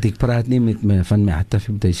 dat ek praat nie van my hart af,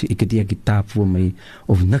 ek het nie 'n kitaab voor my,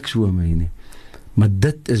 of niks voor my nie. Maar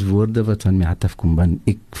dit is woorde wat van my hart af kom, want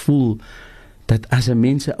ek voel, dat as 'n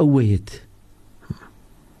mens 'n ouwe het,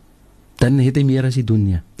 dan het hy meer as die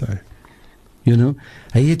dunia. You know,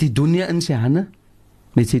 hy het die dunia in sy hande,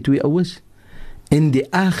 met sy 2 ouwes, en die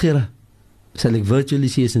akhira, sal ek virtually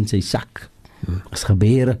sê, is in sy sak. As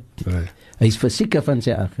gebeur. Hy is verseker van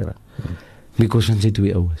sy akhira. Because van sy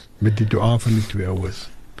 2 ouwes. Met die dua van die 2 ouwes.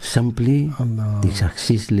 Simply, die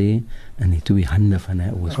sukses lê in die 2 hande van die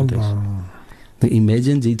ouwes.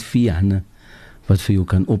 Imagine, jy het 4 hande, wat vir jou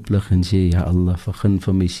kan oplig en sê, ja Allah, begin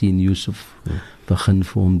vir my sien Yusuf, begin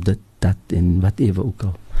vir hom dit, dat, en wat ewe ook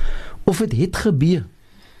al. Of het gebeur,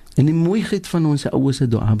 en die mooiheid van ons ouwe se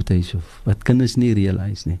dua betuis, wat kinders nie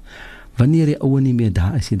realize nie, wanneer die ouwe nie meer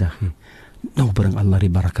daar is die dag nie, nou bring Allah die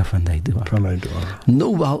baraka van die dua.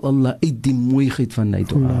 Nou haal Allah uit die mooiheid van die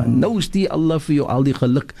dua. Nou stuur Allah vir jou al die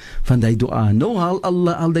geluk van die dua. Nou haal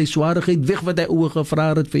Allah al die swaarigheid weg wat die ouwe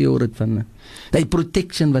gevra het vir jou rit van. Die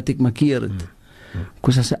protection wat ek markeer het.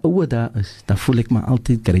 Because as 'n ouwe daar is, dan voel ek my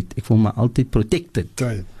altyd great. Ek voel my altyd protected.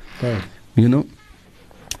 You know?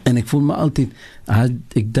 En ek voel my altyd,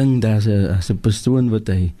 ek dink daar's 'n persoon wat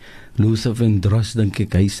hy, Luther van Dross, dink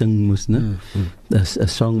ek, hy sing moes, ne? Daar's 'n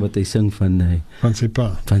song wat hy sing van sy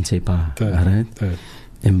pa. Van sy pa, right?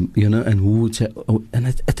 En, you know, en hoe het sy, en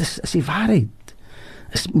het is die waarheid.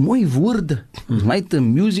 Is mooi woorde. My the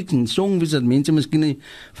music en song, wie dat mense miskien nie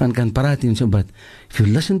van kan praat en so, but if you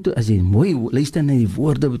listen to, as jy mooi luister na die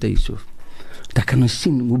woorde wat hy so, dan kan ons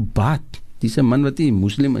sien hoe baat diese man wat die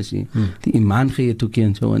moslim is, die iman gee toe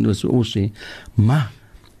en so, en was ons sê, maar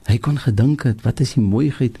hy kon gedink het, wat is die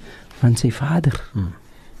mooiheid van sy vader?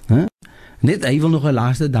 Net, hy wil nog 'n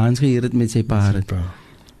laaste dans geheer het met sy pa.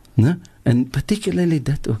 En particularly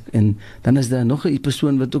dit ook, en dan is daar nog 'n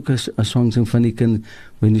persoon wat ook 'n song sing van die kind,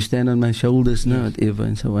 when you stand on my shoulders, whatever,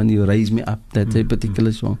 and so when you raise me up, that's a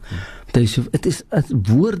particular song. Het is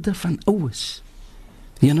woorde van oues,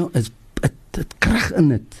 you know, het krag in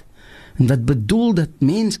het, en wat bedoel dat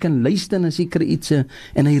mens kan luister na sekere iets,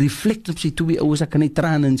 en hy reflect op sy 2 oues, dan kan hy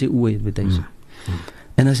trane in sy oë, weet hy so.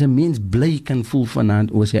 En as 'n mens bly kan voel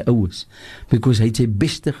vanaand oor sy ouers, because hy het sy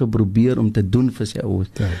beste geprobeer om te doen vir sy ouers,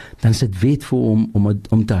 dan is dit wet vir hom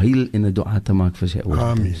om te huil en 'n dua te maak vir sy ouers.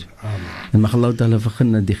 Amen. En mag Allah Ta'ala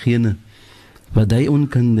begin dat diegene wat hy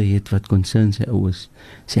onkunde het wat concern sy ouers,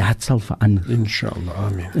 sy hart sal verander. Inshallah,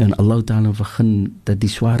 amen. En Allah Ta'ala begin dat die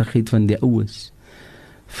swaarigheid van die ouers,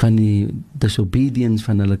 van die disobedience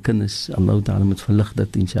van hulle kinders, Allah Ta'ala moet verlig dat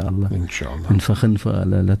inshallah. Inshallah. En begin vir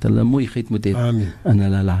hulle, dat hulle mooiheid moet hê in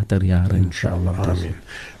hulle later jare. Inshallah, amen.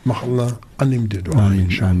 Mag Allah aanneem dit dua. Amen,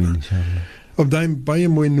 amen, inshallah. Op daai baie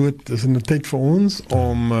mooi noot is dit tyd vir ons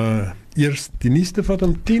om eers die nuus te vat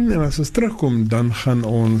om 10 en as ons terugkom dan gaan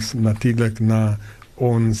ons natuurlik na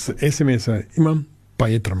ons SMS'e. Imam,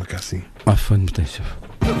 baie terugmakassie. Afwan Mutaisif.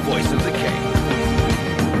 The voice of the king.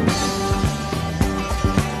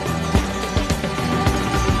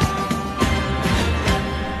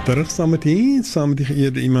 Terug saam met die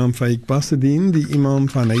geëerde imam Faiek Basserdien, die imam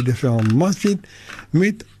van Heideveld Masjid,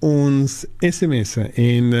 met ons SMS'e.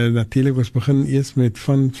 En natuurlijk, ons begin eerst met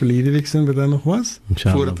van verlede weeksin wat daar nog was,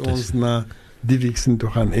 voordat ons na die weeksin toe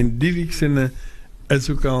gaan. En die weeksin is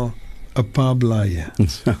ook al 'n paar blaaie.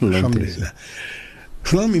 Alhamdulillah.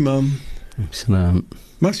 Salam imam. Salam.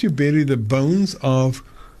 Must you bury the bones of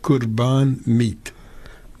Qurban meat?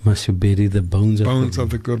 Must you bury the bones of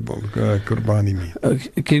the Qurbani meat?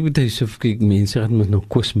 Kyk met Yusuf, kyk, mense gaan moet nou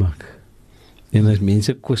kos maak. En as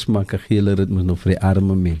mense kos maak, gee hulle dit moet nou vir die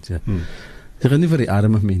arme mense. Sy gaan nie vir die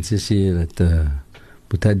arme mense sê dat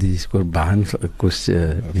moet hy die Qurban kos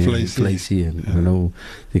vleisie en nou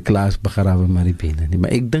die klaas begrawe maar die bene nie.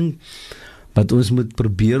 Maar ek dink wat ons moet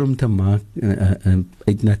probeer om te maak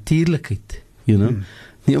uit natuurlikheid, you know,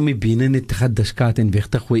 nie om die bene net te gaan diskaat en weg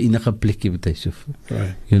te gooi enige plekkie wat hy so,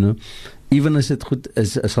 you know, even as dit goed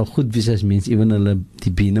is, sal goed wees as mens, even hulle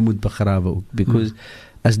die bene moet begrawe ook, because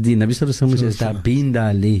as die Nabi sallallahu alaihi wasallam is daar been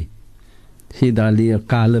daar lê, sê daar lê 'n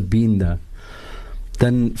kale been daar,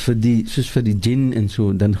 dan soos vir die jinn en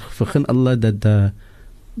so, dan begin Allah dat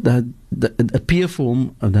appear vir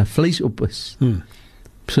hom, dat vlees op is,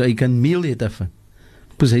 so hy kan meal eet daarvan,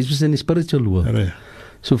 because hy is in die spiritual world,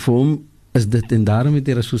 so vir hom is dit, en daarom het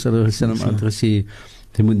die Rasul sallallahu alaihi wasallam gesê,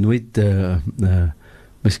 hy moet nooit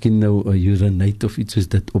miskien nou urinate of iets soos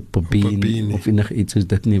dit op 'n been, of enige iets soos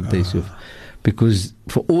dit nie op die so, because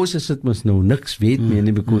vir ons is dit mos nou niks weet meer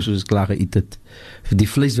nie, because ons klaar geëet het, vir die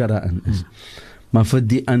vlees wat daarin is, maar vir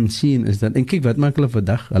die aansien is dat, en kyk wat maak hulle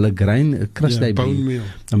vandag, hulle grind, krus die been,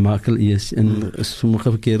 en maak hulle eers, en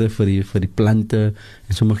sommige kere vir die plante,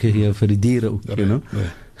 en sommige keer vir die diere ook, you know,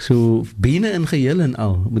 so bene in geheel en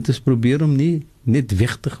al, moet ons probeer om nie net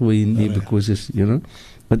weg te gooi nie, because is, you know,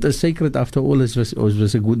 but a sacred after all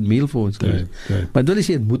was a good meal for ons, maar dit is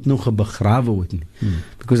het moet nog begrawe word nie,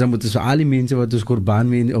 because dan moet ons al die mense wat ons Qurban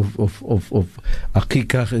meen, of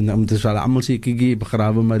akikah, en dan moet ons allemaal sê, kiki,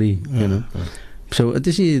 begrawe maar die, you know, so het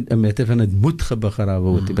is nie een matter van het moet begrawe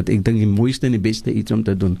word, but ek dink die mooiste en die beste iets om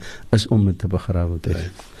te doen, is om het te begrawe te doen.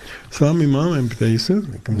 Salam imam, en beteise,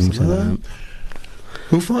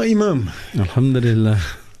 hoe far imam? Alhamdulillah.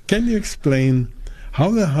 Can you explain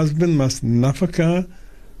how the husband must nafaka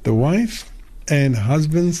the wife, and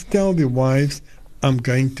husbands tell the wives, I'm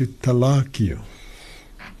going to talak you?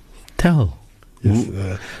 Tell? Yes,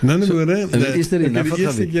 dan is er die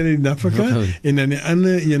nafaka, en dan die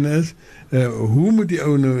ander ene is, hoe moet die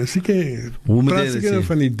ou nou, praat seker nou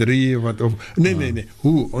van die 3, wat, of, nee,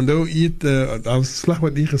 hoe, onthou eet, als slag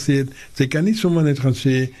wat die gesê het, sy kan nie sommer net gaan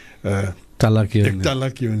sê, ek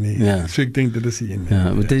talak jou nie. Ja. So ek dink dit is die ene. Ja,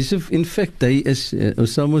 maar dit is, in fact, hy is,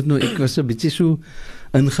 ek was 'n bietjie so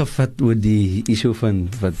ingevat oor die issue van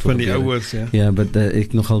die ouers, ja. Ja, but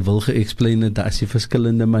ek nogal wil ge-explain dat as die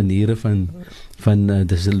verskillende maniere van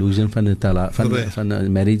disillusion van 'n talak, van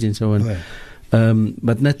 'n marriage en so on.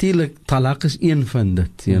 But natuurlik, talak is een van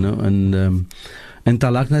dit, you know, en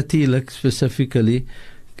talak natuurlik, specifically,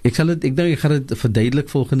 ek dink ek gaan dit verduidelik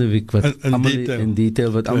volgende week, wat in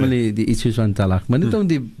detail, wat allemaal die issues van talak, maar net om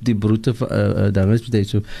die broete, daar is betek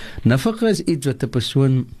so, nafaka is iets wat 'n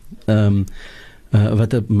persoon,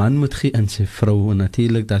 wat 'n man moet gee aan sy vrou, en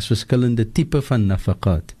natuurlik, daar is verskillende type van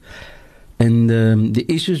nafakaat, en die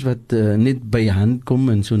issues wat net by hand kom,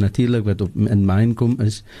 en so natuurlik wat in mind kom,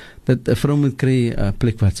 is, dat 'n vrou moet kry 'n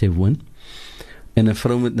plek wat sy woon, en 'n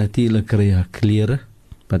vrou moet natuurlik kry haar klere,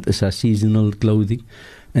 wat is haar seasonal clothing,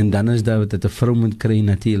 en dan is dat 'n vrou moet kry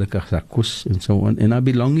natuurlik haar kos, en so on, en haar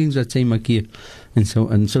belongings wat sy maak hier, en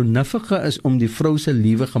so nafaka is om die vrou se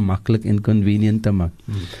lewe gemaklik en convenient te maak.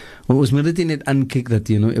 Ons moet dit net aankyk dat,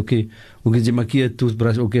 you know, okay, jy maak hier 'n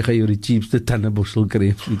toothbrush, okay, ga jy die cheapste tandeborsel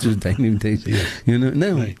kry, iets soos dit nie, you know,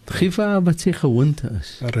 nou, gee vir haar wat sy gewoonte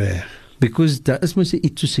is. Because daar is mos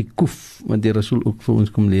iets soos 'n koef, wat die Rasul ook vir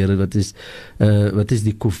ons kom leer, wat is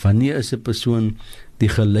die koef? Wanneer is 'n persoon die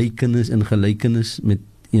gelykenis met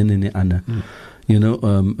een en die ander? You know,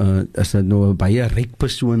 as dit nou 'n baie ryk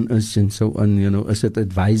persoon is en so aan, you know, is dit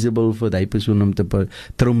advisable vir die persoon om te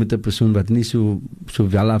trou met 'n persoon wat nie so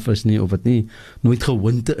wel af is nie, of wat nie nooit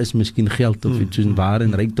gewoonte is, miskien geld of iets soos waar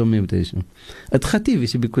en rykdom het hy so. It gaan nie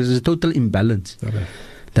wees, because it's a total imbalance.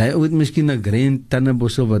 Daai ou het miskien 'n grand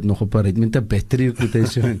tannebossel wat nog op ry met 'n battery ook met hy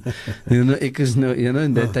so. You know, ek is nou, you know,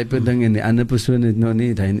 en that type of ding, en die ander persoon het nog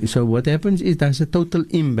nie. So what happens is there's a total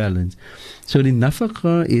imbalance. So die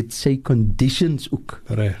nafaqa het sy conditions ook.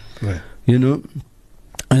 Reg. You know,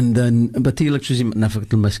 en dan natuurlik soos die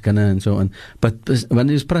nafaqa maskana en so aan. But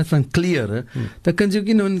wanneer jy praat van klere, dan kan jy ook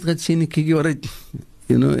nie nou net sien nie, kyk jy alright.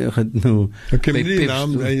 You know, ek het nou ek ken die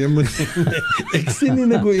naam, ek sien nie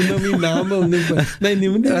nou iemand die naam noem. Nee, nie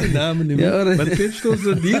die naam nie. Maar Pepstone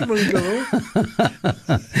se dierwinkel.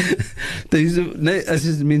 Nee, as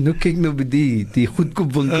jy mens nou kyk nou by die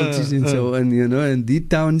goedkoop winkeltjies en so, en you know, en die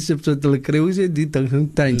townships wat hulle kry, hoe sê die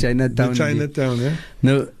Chinatown, ja.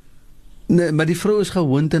 Nou, nee, maar die vrou is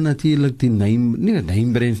gewoonte natuurlik die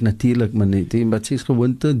name brands natuurlik, maar net, wat sy is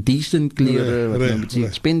gewoonte decent klere, wat nou beetje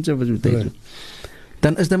expensive is,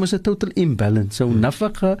 dan is daar mos 'n total imbalance. So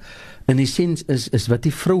nafaqa in die sens is wat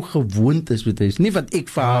die vrou gewoond is, is nie wat ek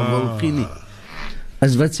vir haar wil gee nie.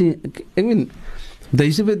 As wat sy, ek meen,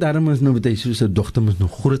 deze wat daarom is nou, met sy dogter is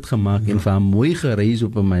nog groot gemaak en vir haar mooi gereis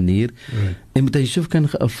op 'n manier, en met sy kan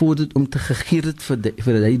geafford het om te gegeer het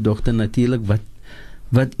vir die dogter natuurlik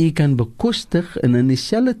wat jy kan bekostig, en in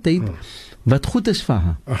dieselfde tyd wat goed is vir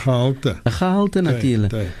haar. 'n gehalte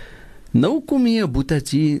natuurlik. Nou kom hier 'n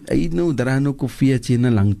boetatjie, hy nou dra nou koffieetjie en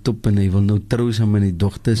 'n lang top, en hy wil nou trou saam met die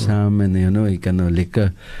dogter saam, en you know, hy kan nou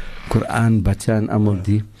lekker Koran baca en almal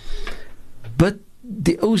die. But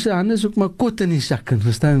die ou se hande is ook maar kot in die sak, en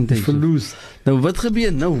verstaan jy? Verloos. Nou wat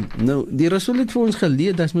gebeur nou? Nou die Rasul het vir ons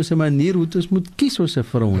geleer dat ons 'n manier hoe ons moet kies ons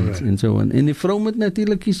vrouens en so aan. En die vrou moet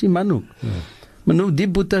natuurlik kies die man ook. Maar nou die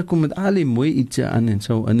boeta kom met al die mooi ietsie aan en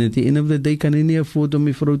so, en at the end of the day kan hy nie afford om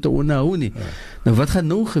die vrou te onderhou nie. Nou wat gaan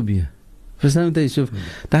nou gebeur? Verstaan jy? So,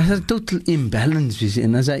 daar is 'n total imbalance,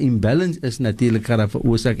 en as 'n imbalance is natuurlik gaan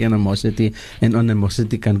veroorsaak animosity, en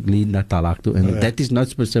animosity kan lead na talak toe, and that is not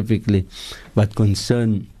specifically what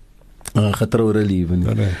concern getrouwde liewe nie.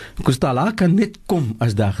 Because talak kan net kom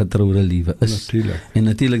as daar getrouwde liewe is. En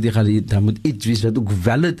natuurlik daar moet iets wees wat ook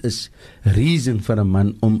valid is, reason vir 'n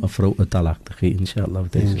man om 'n vrou 'n talak te gee, inshallah.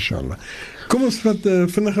 Inshallah. Kom ons vat 'n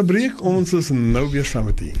vinnige breek, ons is nou weer saam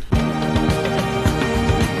met u.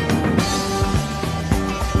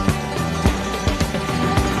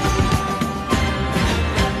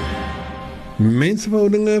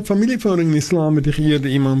 Mensverhoudinge, familieverhoudinge in Islam met die geëerde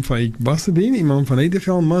imam Faiek Basserdien, imam van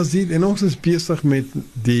Heideveld Masjid, en ons is besig met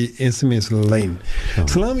die SMS lyn.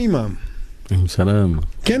 Salam imam. Salam.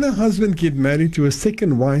 Can a husband get married to a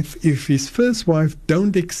second wife if his first wife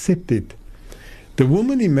don't accept it? The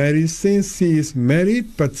woman he marries says she is married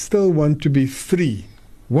but still want to be free.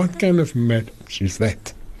 What kind of marriage is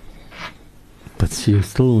that? But she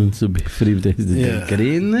still wants to be free.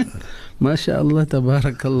 Green. MashaAllah,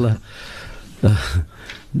 tabarakallah.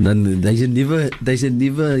 Dan daar is 'n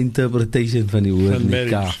nuwe interpretation van die woord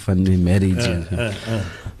nikah, van die marriage.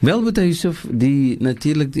 Wel, wat Yusuf,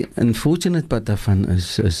 natuurlik die unfortunate part daarvan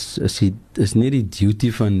is nie die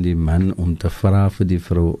duty van die man om te vra vir die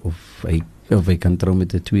vrou of hy kan trou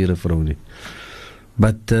met 'n tweede vrou nie.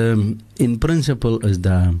 But in principle is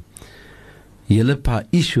daar hele paar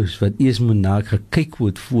issues wat eers moet na gekyk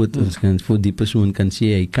word voor die persoon kan sê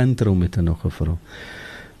hy kan trou met 'n nog 'n vrou.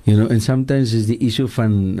 You know, and sometimes is the issue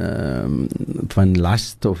van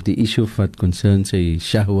lust, of die issue wat concern sy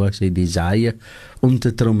shahwa, sy desire om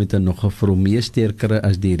te trou met 'n nog 'n vrou meer sterker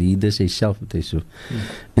as die rede sy self het hy so.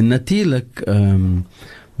 En natuurlik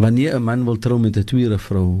wanneer 'n man wil trou met 'n tweede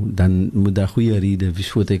vrou, dan moet daar goeie rede wees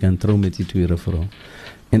voordat hy kan trou met die tweede vrou.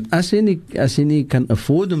 En as hy nie kan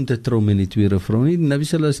afford om te trou met die tweede vrou nie, Nabi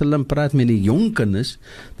sallallahu alaihi wasallam praat met die jong kinders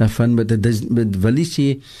daarvan, met wil hy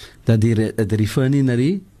sê dat die refer nie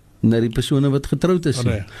na die persone wat getroud is.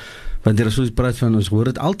 Want die Rasul praat van, ons hoor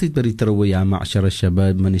het altyd by die troue, ja ma'ashara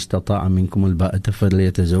shabab man istata'a minkum al-ba'ata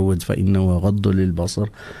falyatazawwaj fa innahu aghaddu lil-basar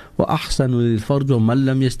wa ahsanu lil-farj wa man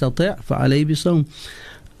lam yastati' fa alayhi bisawm.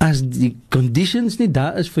 As die conditions nie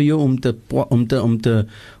daar is vir jou om te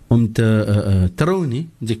trou nie,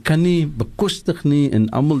 jy kan nie bekostig nie, en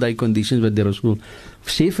almal die conditions wat die Rasul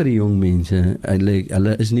sê vir die jong mense,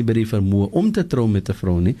 hulle is nie by die vermoë om te trou met 'n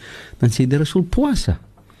vrou nie, dan sê die Rasul puasa.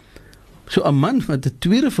 So 'n man wat 'n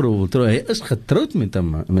tweede vrou wil trou, hy is getroud met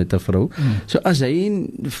 'n vrou. So as hy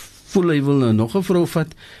voel hy wil nou nog 'n vrou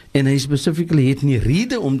vat en hy specifically het nie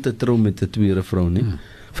rede om te trou met 'n tweede vrou nie.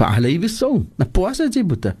 Vir hy was so. Na poasa jy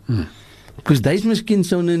boeta. Because dis miskien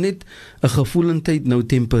sou nou net 'n gevoelendheid nou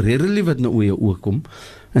temporarily wat nou oor jou oorkom.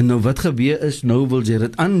 En nou wat gebeur is, nou wil jy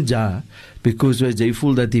dit anja, because jy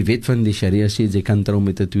voel dat die wet van die Sharia sê jy kan trou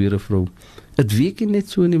met 'n tweede vrou. Dit werk nie net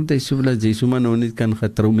so nie, met hy sê dat jy sommer nou net kan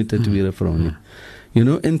getrou met 'n tweede vrou nie. You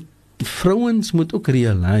know, en vrouens moet ook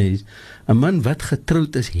realize, 'n man wat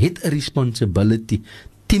getroud is, het 'n responsibility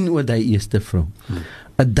teenoor die eerste vrou.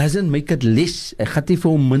 It doesn't make it less. Ek gaan nie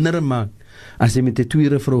vir hom minder maak as hy met 'n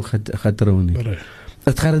tweede vrou gaat trou nie.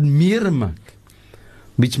 Dit gaan dit meer maak.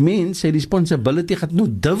 Which means sy responsibility gaat nou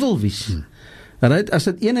dubbel wees. Right? As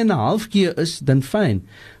dit 1,5 keer is, dan fyn.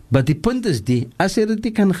 Maar die punt is die, as jy dit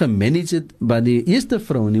nie kan gemanage het by die eerste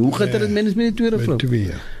vrou nie, hoe gaat dit manage met die tweede vrou?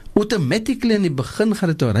 Automatically in die begin gaat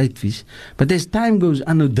dit alright wees, but as time goes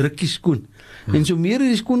on, nou druk die skoen. En so meer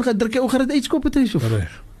die skoen gaat druk, gaat dit uitskop het hy so.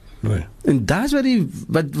 En daar is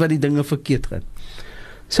wat die dinge verkeerd gaat.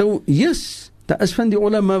 So, yes, daar is van die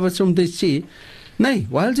ulama wat soms sê, nee,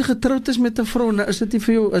 while jy getrouwd is met 'n vrou, nou is dit nie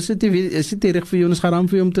vir jou, is dit nie reg vir jou, en is haram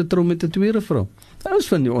vir jou om te trou met 'n tweede vrou. Daar is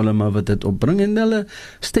van die ulama wat dit opbring, en hulle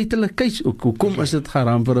state hulle keus ook, hoekom is dit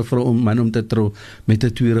haram vir 'n vrou om te trou met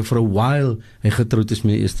 'n tweede vrou, while hy getrouwd is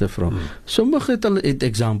met 'n eerste vrou. Sommige het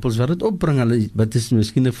examples wat dit opbring, wat is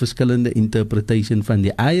miskien 'n verskillende interpretation van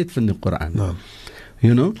die ayat van die Koran.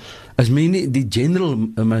 You know, as many die general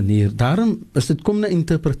manier, daarom as dit kom na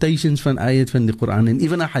interpretations van ayat van die Koran en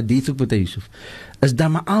even 'n hadith ook met Yusuf, is daar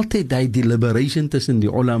maar altyd die deliberation tussen die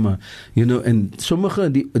ulama, you know, en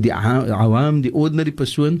sommige die awam, die ordinary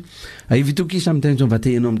persoon, hy weet ook nie sometimes wat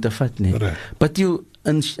hy om te vat nie. But you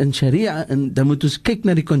in Sharia, en dan moet ons kyk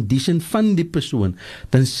na die condition van die persoon.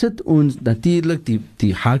 Dan sit ons natuurlik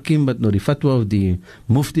die hakim wat nou die fatwa of die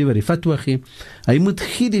mufti wat die fatwa gee, hy moet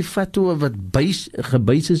gee die fatwa wat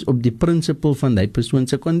gebuis is op die principle van die persoon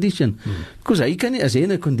se condition. Because hy kan nie, as hy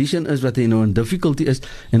in 'n condition is wat hy nou in difficulty is,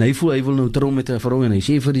 en hy voel hy wil nou trou met 'n vrou, en hy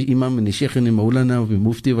sê vir die imam en die sheikh en die maulana of die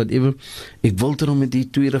mufti whatever, ek wil trou met die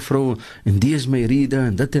tweede vrou, en die is my rede,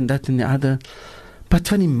 en dit en dat en die ander. But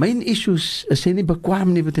van die main issues is hy nie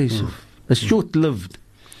bekwam nie, wat hy sê. Is short-lived.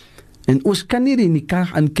 En ons kan nie die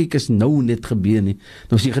nikah aankyk as nou net gebeur nie.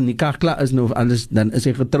 Nou as die nikah klaar is, nou alles, dan is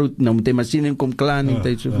hy getrouwd, nou moet hy maar sien en kom klaar nie,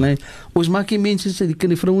 nee. Ons maak die mense sê,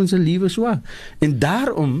 die vrouwen se lewe swaar. En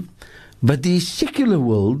daarom, wat die secular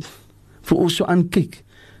world vir ons so aankyk,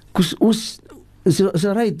 ons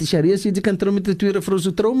so right, die Sharia sê jy kan trou met 'n tweede vrou,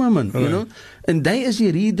 so trou maar man, you know. En dit is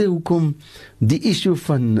die rede hoekom die issue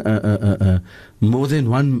van more than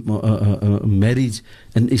one marriage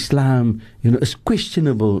in Islam, you know, is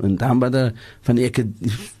questionable, en dan van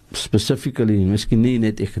specifically, miskien nie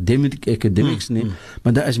net academics nie,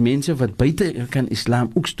 maar daar is mense wat buite kan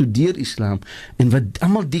Islam ook studeer Islam, en wat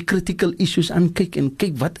allemaal die critical issues aankyk, en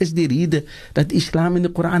kyk wat is die rede dat Islam in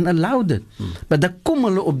die Koran allowed het. Maar daar kom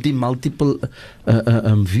hulle op die multiple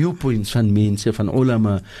viewpoints van mense, van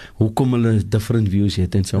ulama, hoe kom hulle different views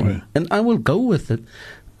het en so on. And I will go with it,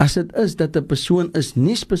 as het is dat 'n persoon is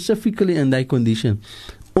nie specifically in die condition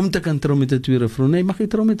om te kan trou met 'n tweede vrou, nee, mag jy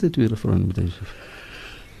trou met 'n tweede vrou met hy.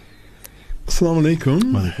 Assalamu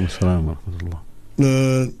alaikum. Wa alaikum assalam wa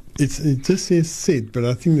rahmatullah. It just says said, but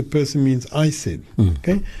I think the person means I said.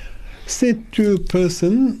 Okay? Said to a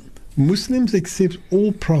person, Muslims accept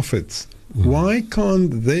all prophets. Why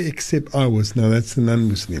can't they accept ours? Now that's the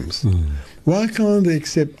non-Muslims. Why can't they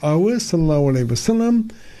accept ours? Sallallahu alayhi wa sallam.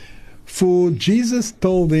 For Jesus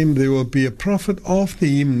told them there will be a prophet after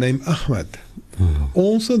him named Ahmad.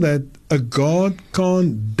 Also that a God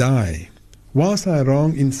can't die. Was I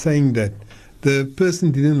wrong in saying that? The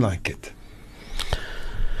person didn't like it.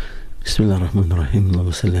 Bismillahirrahmanirrahim.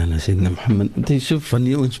 Allahumma salli ala Sayyidina Muhammad. Dit is so,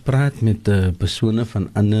 wanneer ons praat met persone van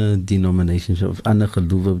ander denominations of ander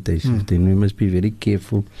gelowe, we must be very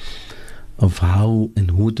careful of how en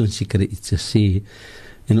hoe ons sekere iets te sê.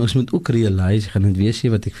 En ons moet ook realize, ek gaan dit weer sê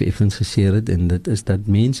wat ek vir effens gesê het, en dit is dat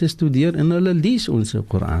mense studeer en hulle lees ons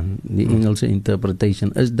Koran. Die Engelse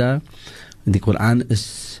interpretation is daar. Die Koran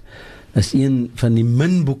is een van die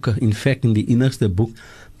min boeke, in fact, in die enigste boek,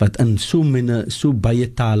 wat in so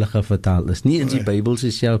baie tale vertaal is. Nie in die Bybel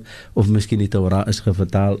self, of miskien die Torah is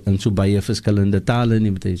vertaal in so baie verskillende tale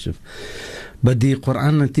nie, met hy. Maar die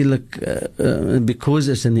Koran natuurlijk,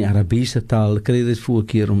 because is in die Arabiese taal, kry dit voor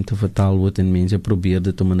keer om te vertaal word, en mense probeer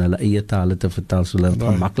dit om in hulle eie tale te vertaal, sodat het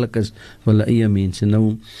gemakkelijk is vir hulle eie mense.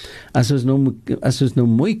 Nou, as ons nou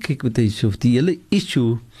mooi kyk, met hy, die hele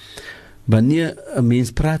issue, wanneer 'n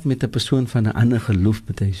mens praat met 'n persoon van 'n ander geloof,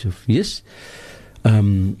 yes,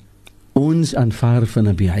 ons aanvaar van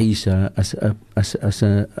Nabi Isa as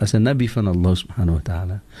 'n nabi van Allah subhanahu wa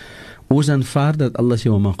ta'ala. Ons aanvaar dat Allah sê,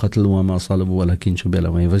 وَمَا قَتْلُوا وَمَا صَلَبُوا وَلَكِنْ شُبِّهَ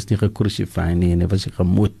لَهُمْ. Hy was nie gekrusified nie, en hy was nie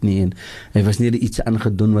gemoord nie, en hy was nie iets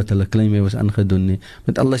aangedoen wat hulle claim hy was aangedoen nie.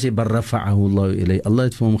 Want Allah sê, بَلْ رَفَعَهُ اللَّهُ إِلَيْهِ. Allah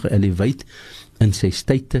het vir hom ge-elevate in sy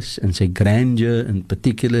status, in sy grandeur, and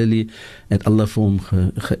particularly het Allah vir hom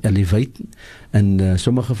ge-elevate, en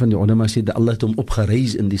sommige van die ulama sê dat Allah het hom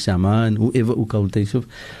opgereis in die sama, en whoever ook al het,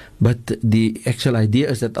 but the actual idea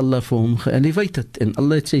is dat Allah vir hom ge-elevate het, en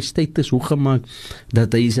Allah het sy status hoe gemaakt,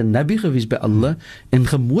 dat hy is 'n nabi gewees by Allah, en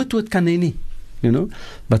gemoord word kan hy nie, you know,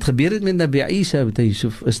 wat gebeur het met Nabi Isa,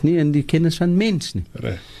 is nie in die kennis van mens nie,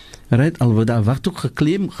 right, al wat daar wat ook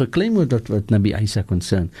geclaim word dat wat Nabi Isa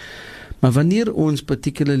concern. Maar wanneer ons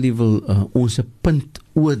particularly wil ons punt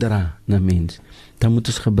oordra na mens, dan moet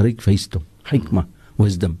ons gebruik wysdom, hikma,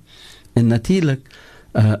 wisdom. En natuurlik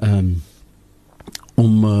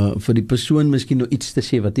om vir die persoon miskien nog iets te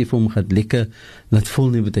sê wat hy vir hom gaat lekker laat voel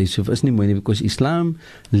nie, wat hy so is nie mooi nie, because Islam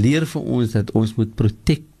leer vir ons dat ons moet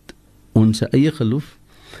protect ons eie geloof,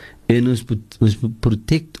 en ons moet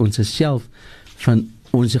protect ons self van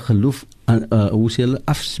ons geloof hoe sê hulle,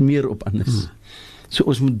 afsmeer op anders. So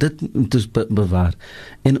ons moet dit bewaar.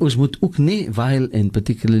 En ons moet ook nie weil en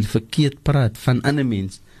particularly verkeerd praat van ander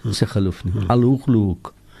mens se geloof nie. Al hoe glo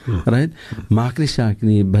ook. Right? Maak nie saak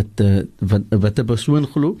nie, wat 'n persoon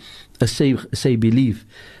glo, is sy belief.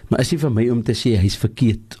 Maar is nie vir my om te sê hy is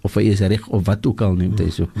verkeerd, of hy is reg, of wat ook al neem hy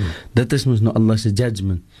so. Dit is mos nou Allah se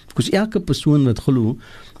judgment. Because elke persoon wat glo,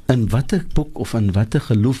 in watter boek of in watter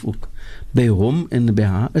geloof ook, by hom en by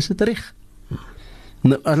haar is dit reg.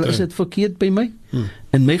 Nou, al is dit verkeerd by my,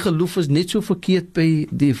 en my geloof is net so verkeerd by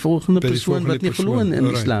die volgende persoon wat nie glo in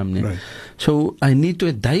Islam nie. So, I need to,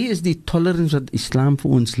 die is die tolerance wat Islam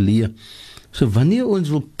vir ons leer. So, wanneer ons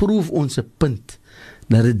wil proef ons punt,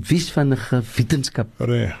 dat het wies van 'n wetenskap,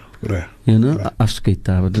 you know, afskeid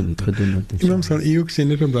daar, wat dit gedoen word. Imam, sal u ook sê,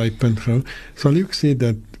 net op die punt gou, sal u ook sê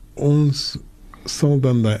dat ons sal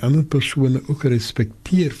dan die ander persone ook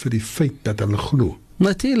respekteer vir die feit dat hulle glo?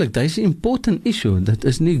 Natuurlijk, dat is een important issue. Dat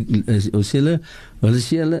is nie, hulle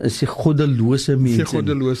is die goddeloze mense. Die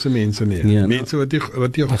goddeloze mense nie. Ja, mense wat die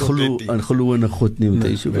God het. En glo in 'n God nie.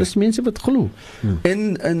 Dit is mense wat glo.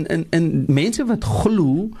 En mense wat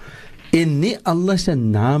glo en nie Allah se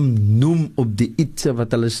naam noem op die iets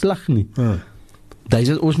wat hulle slag nie. Dat is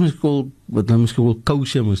wat ons wat hulle miskien wel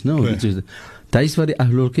kosher moes nou. Dat is wat die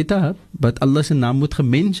Ahlul Kitab, wat Allah se naam moet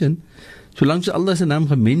gemention. Solank Allah se naam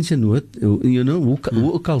gemention word, you know,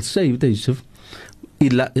 hoe ook al sê, Yusuf,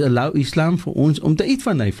 allow Islam vir ons om te eet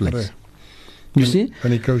van die vlees. You see? Van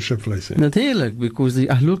die kosher vlees. Natuurlijk, because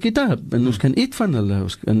die Ahlul Kitab, en ons kan eet van hulle,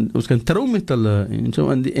 ons kan trou met hulle, en so,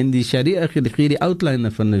 en die Sharia gee die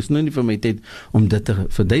outline van, is nou nie vir my tyd om dit te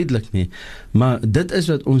verduidelik nie, maar dit is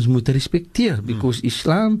wat ons moet respekteer, because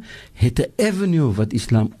Islam het 'n avenue wat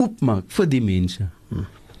Islam opmaak vir die mense.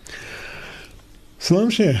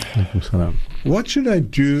 Salam Sheikh. What should I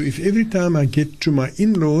do if every time I get to my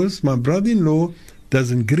in-laws, my brother-in-law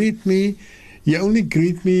doesn't greet me? He only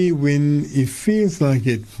greet me when he feels like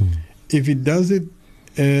it. If he does it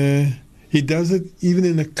even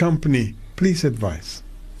in a company. Please advise.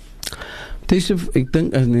 Ek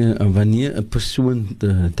dink wanneer 'n persoon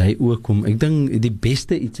daai oorkom, ek dink die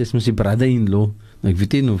beste iets is mos die brother-in-law. Ek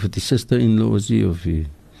weet nie of dit die sister-in-law is of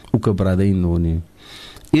ook 'n brother-in-law nie.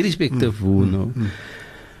 Irrespectief hoe nou.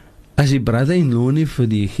 As die brother-in-law nie vir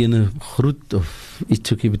diegene groet of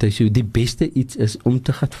iets ook het, so die beste iets is om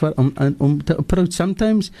te gaan om te approach.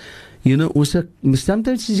 Sometimes, you know,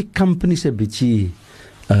 sometimes is die company se bietjie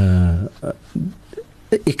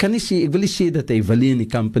ek wil nie sê dat hy wil nie in die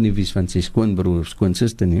company wees van sy skoonbroer of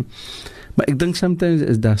skoonsister nie, maar ek dink sometimes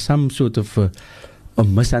is daar some sort of a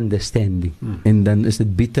misunderstanding, en dan is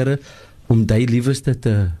dit beter om die liefste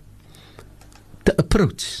te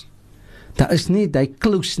approach. Daar is nie die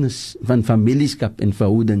closeness van familieskap en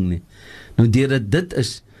verhouding nie. Nou deurdat dit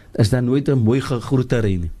is daar nooit 'n mooi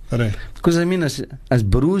gegroetery nie. Because I mean, as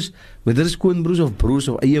broers, whether skoonbroers of broers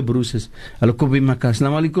of eie broers is, hulle kom by mekaar,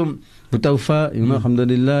 assalamu alaikum, botaufa, you know,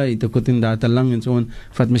 alhamdulillah, het ek in data lang en so aan,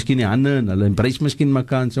 vat miskien die hande en hulle embrace miskien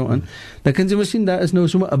mekaar en so aan. Dan kan jy miskien, daar is nou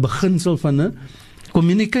sommer 'n beginsel van 'n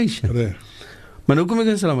communication. Maar nou kom ek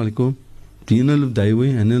in, assalamu alaikum, die ene loop die way,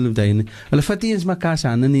 en hulle loop die ene. Hulle vat nie eens mekaar se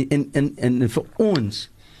hande nie, en vir ons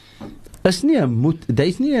is nie 'n daar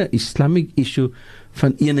is nie 'n Islamic issue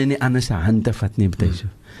van een en die ander se hand te vat nie, betuis.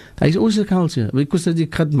 Hy is onze culture, because dat jy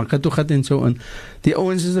gat en so, en die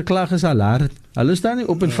ouens is klaar gesalaar, hulle staan nie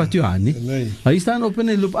op en vat jou aan nie, hy staan op en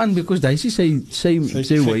hy loop aan, because hy is sy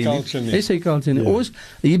way nie, hy sy culture nie,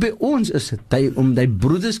 hier by ons is het, om die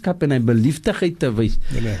broederskap en die beliefdigheid te wys,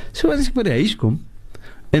 so as ek by die huis kom,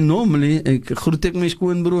 en normally, groet ek my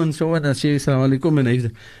skoonbroer en so, en dan sê ek, salam alaikum, en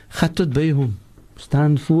hy gaat tot by hom,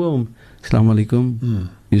 staan voor hom, salam alaikum,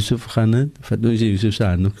 Yusuf gaan het, vat nou sê Yusuf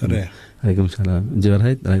saan ook, alaikum salam,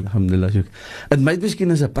 Jorheid, alhamdulillah, het might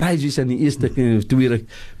miskien as 'n surprise wees aan die eerste tweede,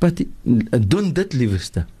 but doen dit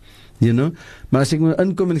liefste, you know, maar as ek my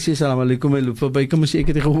inkom en ek sê salam alaikum, hy loop verby, kom as ek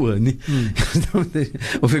het gehoor nie,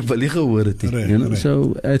 of ek wil nie gehoor het, you know,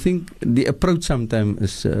 so I think the approach sometimes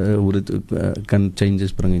is hoe dit kan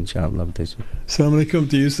changes bring, inshallah. Assalamu alaikum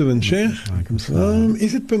to Yusuf and Sheikh.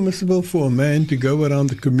 Is it permissible for a man to go around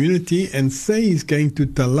the community and say he's going to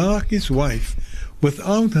talaq his wife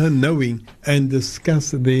without her knowing and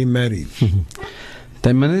discuss their marriage?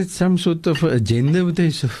 They manage some sort of agenda with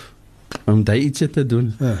this, om daar iets te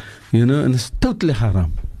doen. You know, and it's totally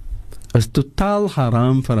haram. It's totaal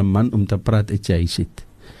haram vir 'n man om te praat uit sy huis uit.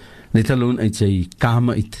 Net alone uit sy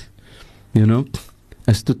kamer uit. You know,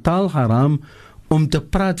 it's totaal haram om te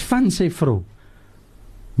praat van sy vrou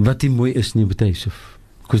wat nie mooi is nie, betuis.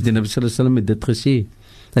 Because die Nabi sallallahu alaihi wasallam het dit gesê,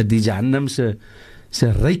 dat die Jahannam se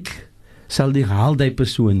ryk sal die haal die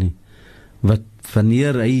persoon nie, wat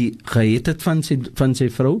wanneer hy gehet het van sy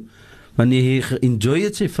vrou, wanneer hy ge-enjoy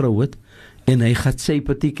het sy vrou het, en hy gaat sy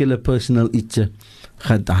particular personal ietsje,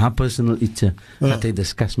 gaat haar personal ietsje, gaat hy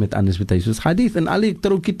discuss met anders met hy, soos hadith en alle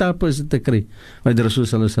trouwkitape is te kry, wat die Rasul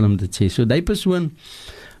sallallahu alaihi wasallam dit sê, so die persoon,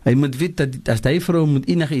 hy moet weet, dat as die vrou moet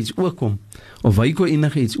enige iets oorkom, of hy kon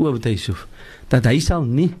enige iets oor, wat hy soef, dat hy sal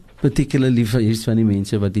nie particularly is van die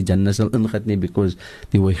mense wat die Jannah sal ingat nie, because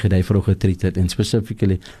die hoe hy die vrou getreed het, en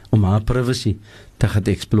specifically om haar privacy te gaat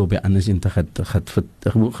explore by anders, en te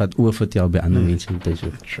gaat oorvertel by ander mense, wat hy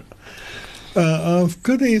soef. I've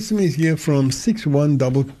got an SMS here from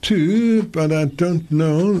 6122, but I don't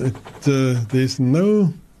know. There's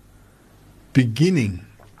no beginning.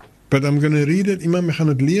 But I'm going to read it. Imam, ek gaan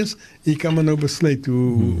het lees. Ek kan maar nou besluit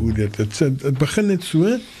hoe dit. Het begin net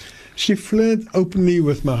so. She flirted openly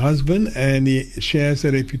with my husband, and she has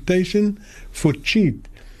a reputation for cheat.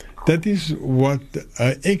 That is what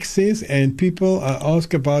her ex says, and people I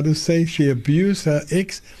ask about her say she abused her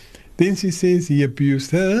ex. Then she says he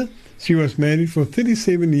abused her. She was married for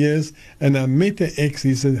 37 years, and I met her ex.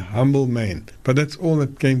 He's a humble man. But that's all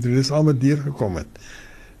that came through. Dis al wat deurgekom het.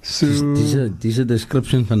 So Diese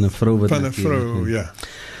description van 'n vrou wat van 'n vrou, ja.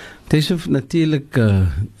 Dis natuurlik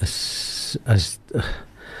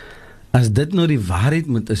as dit nou die waarheid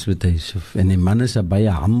moet is wat hy so, en die man is 'n baie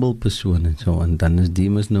humble persoon en so, en dan is die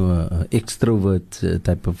mos nou 'n extrovert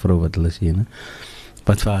type of vrou wat hulle sê, né?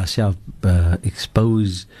 Wat vir haarself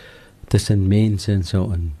expose tussen mense en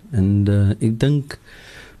so, en ek dink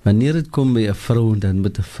wanneer dit kom by 'n vrou, dan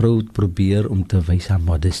moet 'n vrou probeer om te wys haar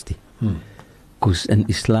modesty. Because in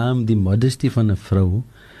Islam die modesty van 'n vrou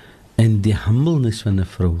en die humbleness van 'n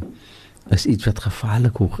vrou is iets wat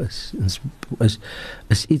gevaarlik hoog is.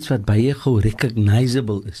 Is iets wat baie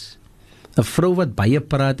recognizable is. 'n Vrou wat baie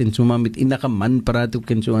praat en sommer met enige man praat ook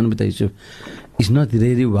en so aan met hy so, is not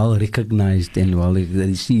really well recognized and well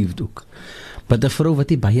received ook. But 'n vrou wat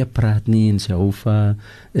nie baie praat nie en sy hofa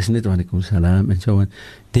is net wanneer kom salam en so aan,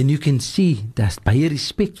 then you can see daar's baie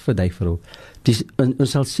respect vir die vrou. Dis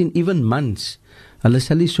ons sal sien even mans, hulle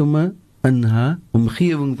sal nie sommer in haar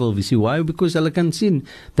omgewing wil wees. Why? Because hulle kan sien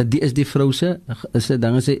dat die is die vrou se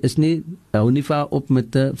dan sy is nie hou nie vir op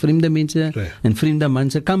met vreemde mense en vreemde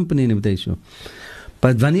mense company en met so.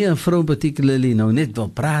 But wanneer 'n vrou particularly nou net wil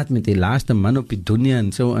praat met die laaste man op die dunia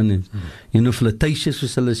en so aan, you know, flirtatious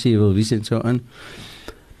soos hulle sê wil wees en so aan,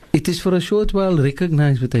 it is for a short while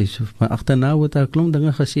recognized with hy, maar agterna word daar klomp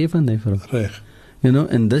dinge gesê van die vrou. Reg. You know,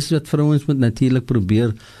 en dis wat vrouens moet natuurlik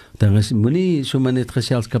probeer, dan is moenie sommer net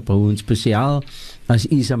geselskap hou, en spesiaal as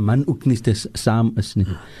jy 'n man ook nie saam is nie.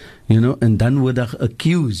 You know, en dan word daar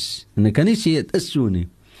accused, en ek kan nie sê dit is so nie,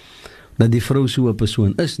 dat die vrou so 'n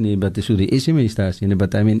persoon is nie, but so die SMS daar sien,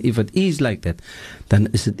 but I mean, if it is like that, dan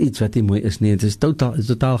is dit iets wat nie mooi is nie, het is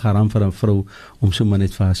totaal haram vir 'n vrou, om sommer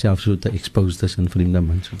net vir haarself so te expose tussen vreemde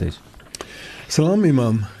mans, so dis. Salam,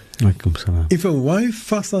 Imam. Alaikum salam. If a wife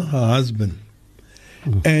fussed her husband,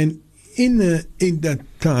 and in that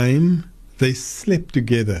time they slept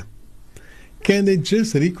together, can they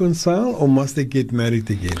just reconcile or must they get married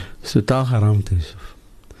again? Totaal haram dis.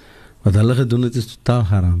 Wat hulle gedoen het is totaal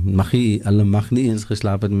haram. Hulle mag nie eens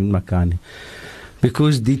geslaap het met mekaar nie.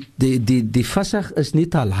 Because die fasag is nie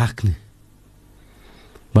talaq nie.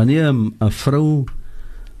 wanneer 'n vrou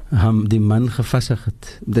die man gevasig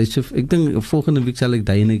het. Ek dink volgende week sal ek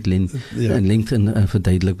dit lengte en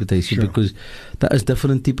verduidelik because daar is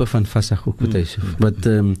different tipe van vasig ook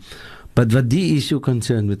but wat die issue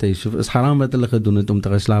concern is haram wat hulle gedoen het om te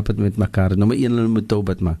geslaap het met mekaar. Nommer 1, hulle moet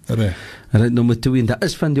taubat maak. Nommer 2, en daar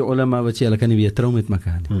is van die ulama wat sê hulle kan nie weer trou met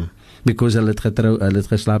mekaar nie. Because hulle het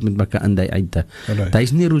geslaap met mekaar in die einde. Daar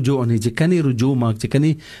is nie rujo nie. Jy kan nie rujo maak. Jy kan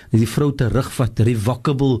nie die vrou terugvat.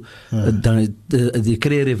 Revocable, jy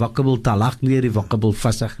kry revocable talak nie, revocable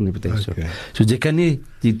vasig nie. So jy kan nie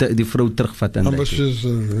die vrou terugvat in die. Anders is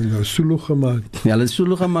sulu gemaak. Ja, hulle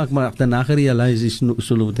sulu gemaak, maar daarna gerealiseer is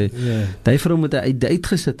sulu. Die vrou moet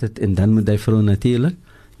uitgesit het en dan moet die vrou natuurlik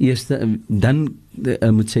dan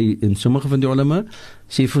moet sy in sommige van die ulama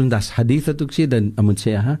sê van das hadith het ook sê dan moet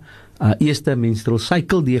sy eerste menstrual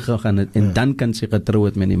cycle die gegaan het en dan kan sy getrou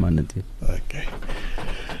het met die man het. Okay.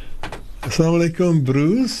 Assalamu alaikum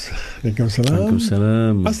broers. Alaikum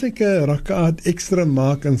salam. As ek 'n rakaat ekstra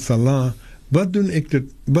maak in salah, wat doen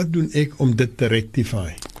ek om dit te rectify?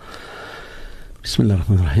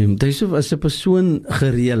 Bismillahirrahmanirrahim. As 'n persoon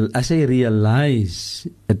as hy realize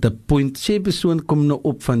at the point, sê persoon kom nou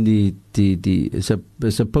op van die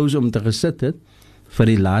suppose om te gesit het vir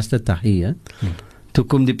die laaste tahiyya. Toe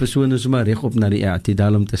kom die persoon is maar reg op na die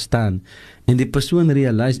i'tidal om te staan en die persoon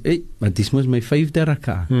realize, maar dis mos my 5de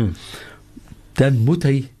raka. Dan moet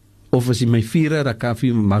hy, of as hy my 4de raka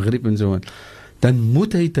vir maghrib en so, dan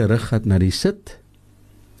moet hy terug gaan na die sit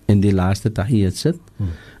en die laaste tahiyya sit.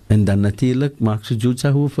 En dan natuurlijk maak sujud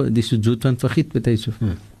sahwi die sujud van vergiet met hy so.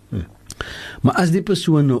 Maar as die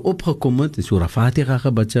persoon nou opgekom het, die surah Fatiha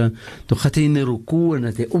gebid, toe gaat hy in die ruku en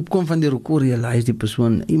as hy opkom van die ruku, realize die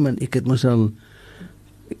persoon, ek het mos al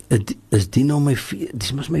is die nou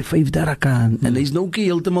dis mos my 5de raka en hy is nou ook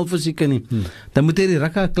heeltemal verseker nie. Dan moet hy die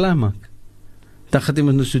raka klaarmaak. Dan gaat hy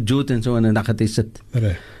met nou sujud en so en dan gaat hy sit.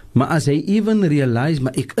 Maar as hy even realize,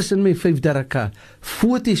 maar ek is in my 5de raka,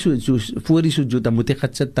 voor die sujud, dan moet hy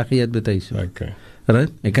gaan sit tahiyyat met hy so.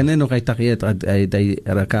 Right? Ek kan nie nog hy tahiyyat, hy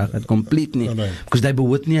raka gaat complete nie, because hy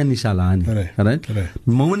behoort nie aan die salah nie. Right?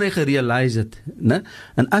 Moet hy gerealize het, ne?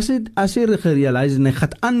 En as hy gerealize het, en hy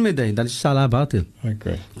gaat aan met hy, dan is salah batil.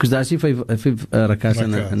 Because daar is die 5 rakas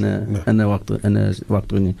in een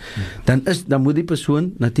waktu nie. Dan moet die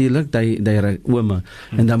persoon natuurlijk die ooma,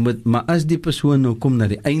 en dan moet, maar as die persoon nou kom na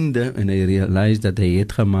die einde, en hy realize dat hy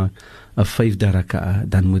het gemaakt, 'n 5de raka,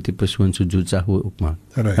 dan moet die persoon sujud sahwi opmaak.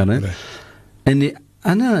 En die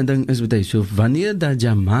ander ding is wat hy so, wanneer daar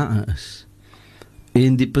jama'a is,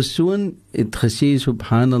 en die persoon het gesê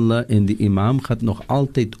subhanallah, en die imam gaat nog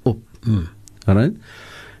altyd op. Right?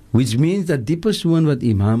 Which means dat die persoon wat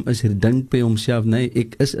imam is, dink by homself, nee,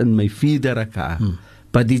 ek is in my 4de raka.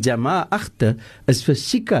 Maar die jama'a agter is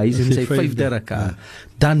verseker, hy is in sy 5de raka.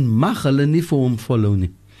 Dan mag hulle nie vir hom follow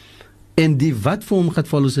nie. En die wat vir hom gaat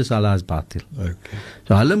follow is salah is batil.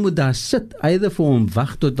 So hulle moet daar sit, either vir hom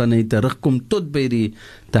wacht tot wanneer hy terugkom tot by die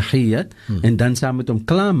tahiyyat, en dan saam met hom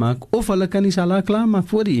klaarmaak, of hulle kan die salah klaarmaak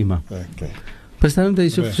voor die imam. Verstaan jy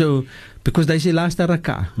so, because hy is die laaste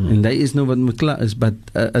raka, en hy is nou wat moet klaar is, but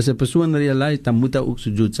as 'n persoon realize, dan moet hy ook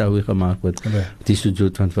sujud sahwi gemaak word. Die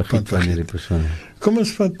sujud van vergiet van die persoon. Kom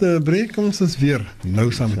ons vat breek, kom ons is weer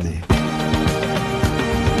nou saam met jy.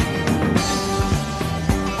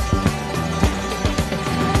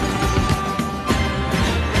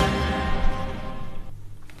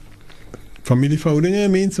 Familieverhoudinge,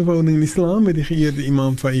 mensenverhoudingen in islam met die geëerde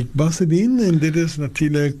imam Faiek Basserdien, en dit is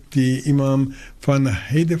natuurlijk die imam van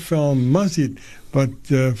Heidevel Masjid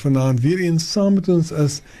wat vanavond weer eens saam met ons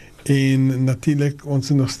is, en natuurlijk ons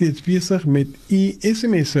is nog steeds bezig met u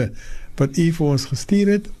sms'e wat u vir ons gestuur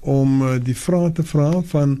het om die vraag te vragen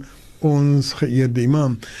van ons geëerde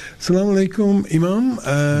imam. Assalamu alaikum imam.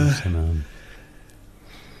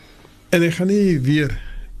 En ek gaan nie weer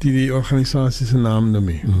die organisatie se naam noem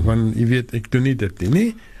nie, want jy weet, ek doen nie dit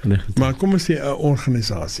nie, maar kom ons sê 'n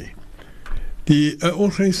organisasie. Die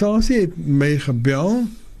organisasie het my gebel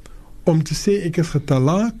om te sê ek is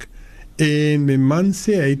getalak en my man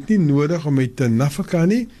sê hy het nie nodig om my te nafaka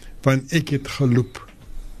nie, want ek het geloop.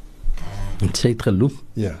 Het sy het geloop?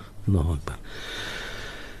 Ja. Allahu Akbar.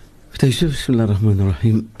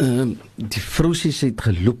 Bismillahirrahmanirrahim. Die vrou sê sy het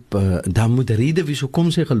geloop, daar moet rede wees hoekom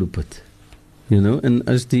sy geloop het. En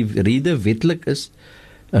as die rede wetlik is,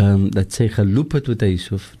 dat sy geloop het met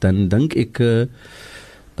Yusuf, dan dink ek,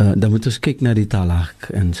 dan moet ons kyk na die talak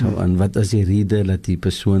en so aan, wat is die rede dat die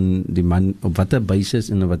persoon, die man, op wat 'n basis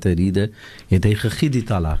en op wat 'n rede het hy gegee die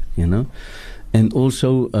talak, en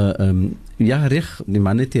also, ja, reg, die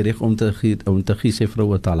man het die reg om te gee sy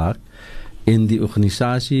vrou 'n talak, en die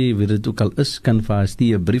organisasie, wie dit ook al is, kan vir haar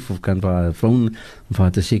stuur 'n brief of kan vir haar phone vir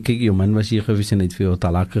haar te sê, kyk, jou man was hier gewees en het vir jou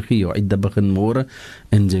talak gegee, jou uitdag begin môre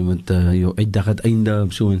en jy moet jou uitdag het einde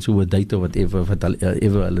so en so 'n date of whatever wat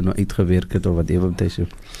hulle nou uitgewerk het of whatever dit is.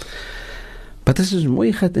 Maar dit is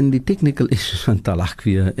mooi gehad in die technical issues van talak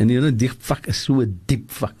weer. En die vak is so 'n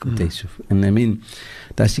diep vak. En I mean,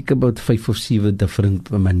 daar is seker about 5 of 7 different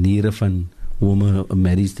maniere van hoe om 'n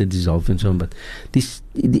marriage te dissolve en so. Maar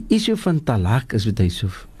die issue van talak is wat hy so.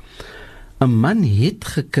 'n man het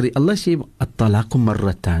gekry, Allah sê at-talaqu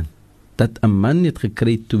marratan. Dat 'n man het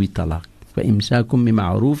gekry 2 talak. Fa imsakum bi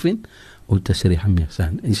ma'rufin aw tasrihun bi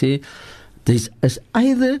ihsan. Hy sê dis is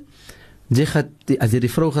either as jy die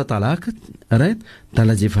vrou getalak het, right, dan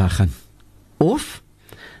laat jy vir haar gaan. Of,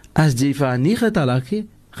 as jy vir haar nie getalak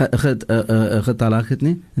het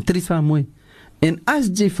nie, dan treed vir haar mooi. En as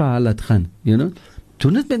jy vir haar laat gaan,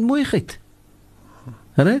 doen het met mooiheid.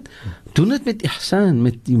 Right? Doen het met ihsan,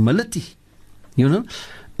 met humility.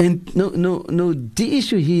 En nou, die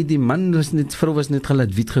issue hier, die man was net, vrou was net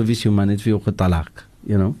gelaat wit gewees, jou man het vir jou getalak.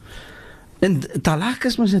 En talak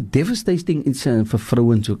is mos 'n devastating iets vir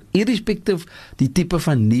vrouens ook, irrespectief die tipe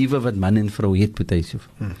van nuwe wat man en vrou het partyse.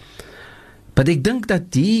 Maar ek dink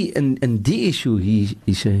dat in die issue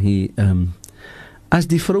hier as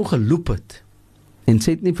die vrou geloop het en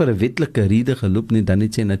sy het nie vir 'n wetlike rede geloop nie, dan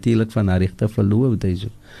het sy natuurlik van haar regte verloor partyse.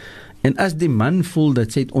 En as die man voel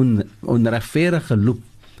dat sy het onregverdig geloop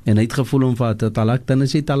en hy het gevoel om vir haar te talak, dan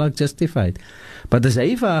is die talak justified. Maar as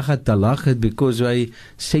hy vir haar getalak het, because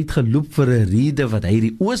sy het geloop vir 'n rede wat hy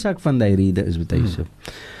die oorsaak van die rede is wat hy so.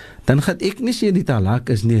 Dan gaan ek nie sê die talak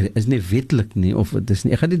is nie wetlik nie, of dit is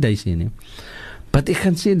nie, ek gaan nie sê nie. Maar ek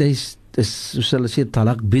gaan sê dis soos hulle sê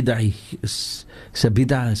talak bid'ah is 'n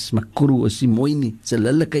bid'ah, is makruh, is nie mooi nie, is 'n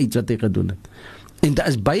lelike iets wat hy gedoen het. En daar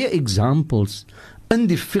is baie examples in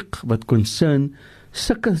die fiqh wat concern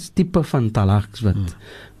sulke tipe van talaks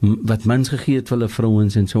wat mans gegee het vir hulle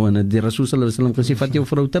vrouens en so, en die Rasul sallallahu alaihi wasallam gesê, vat jou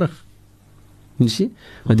vrou terug. Jy sien?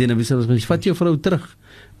 Want die Nabi sallallahu alaihi wasallam gesê, vat jou vrou terug.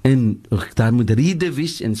 En daar moet rede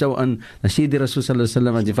wees en so aan, dan sê die Rasul sallallahu alaihi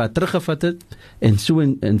wasallam, want jy vat teruggevat het, en so,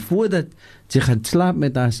 en voordat jy gaan slaap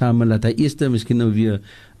met haar samen, laat hy eerst miskien nou weer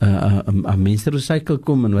 'n menstrual cycle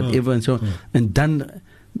kom, en whatever, en so, en dan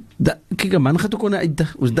kyk, 'n man gaan ook onder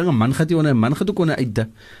uitdag. Ons ding 'n man gaan onder 'n man gaan ook onder uitdag.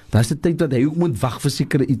 Daar's 'n tyd dat hy ook moet wag vir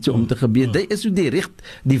sekere iets om te gebeur. Dit is hoe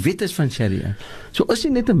die wet is van Sharia. So as jy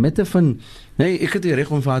net 'n mette van nee, ek het die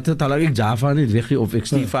reg om vir te talak, ek Java net weg of ek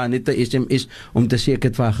stuur vir net 'n SMS om te sê ek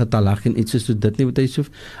het vir haar getalak en iets so dit nie wat hy so.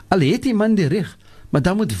 Al het die man die reg, maar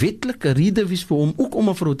dan moet wetlike rede wees vir hom ook om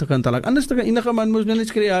 'n vrou te kan talak. Anders dan enige man moet net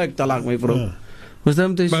skree, ja, ek talak my vrou. Maar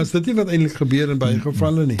is dit nie wat eintlik gebeur in baie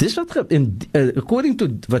gevalle nie? Dis wat according to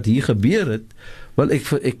wat hier gebeur het, wel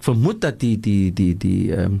ek vermoed dat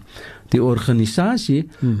die organisasie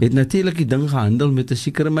het natuurlik die ding gehandel met 'n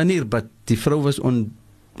sekere manier, maar die vrou was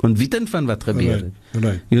onwetend van wat gebeur het.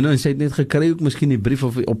 Right. En sy het net gekry ook miskien die brief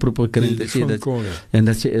of die oproep gekry te sê dat en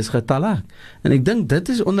dat sy is getalak. En ek dink dit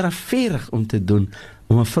is onregverdig om te doen,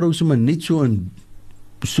 om 'n vrou sommer net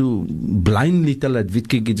so blindly te laat weet,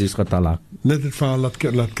 kyk, jy is getalak. Net het vir haar laat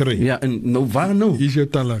kry. Ja, en nou waar nou? Hier is jou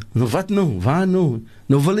talak. Nou wat nou? Waar nou?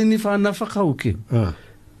 Nou wil hy nie vir haar nafaka ook nie.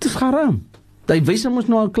 Het is haram. Hy wys hom ons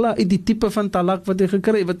nou al klaar uit die tipe van talak wat hy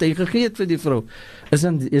gekry, wat hy gegee het vir die vrou. Is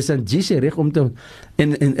dan sy reg om te,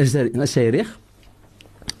 en is sy reg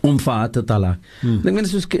om vir haar te talak. Ek meen,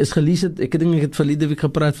 soos is gelees het, ek het verlede week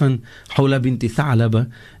gepraat van Hawla binti Tha'laba,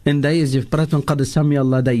 en die is, jy praat van qad sami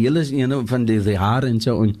Allah, die hele is, van die zihar en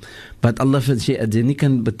so, wat Allah sê, dat jy nie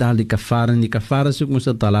kan betaal die kafara, en die kafara is ook moes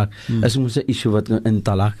 'n talak, is moes 'n issue wat in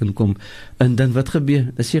talak kan kom, en dan wat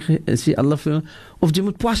gebeur? Sê Allah vir, of jy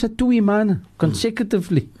moet pwas 2 maande,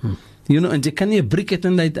 consecutively, en jy kan nie 'n breek het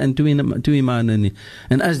in 2 maande nie.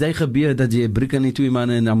 En as dit gebeur dat jy 'n breek in die 2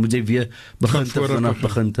 maande en dan moet jy weer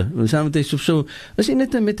begin te. Saam met so is jy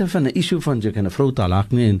net met van 'n issue van jy kan 'n vrou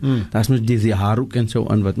talak nie, en daar's mos die haar ook en so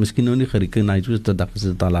aan wat miskien nou nie gerekenaai soos dat is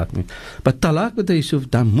 'n talak nie. Maar talak wat hy so,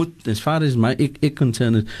 dan moet, as far as my ek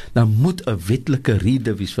concern is, dan moet 'n wetlike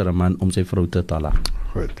rede wees vir 'n man om sy vrou te talak.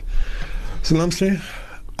 Goed. Salam Sheikh,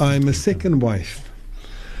 I'm a second wife.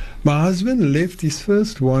 My husband left his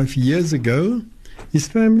first wife years ago. His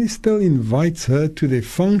family still invites her to their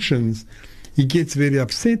functions. He gets very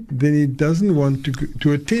upset, then he doesn't want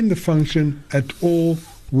to attend the function at all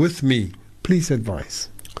with me. Please advise.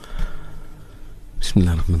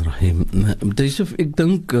 Bismillahirrahmanirrahim. Ek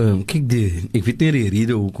dink, kyk, ek weet nie die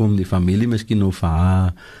rede hoekom die familie miskien nou vir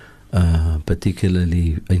haar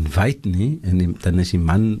particularly invite nie, en dan is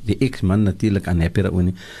die ex-man natuurlik unhappy daaroor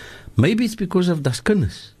nie. Maybe it's because of das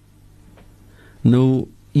kinders. Nou,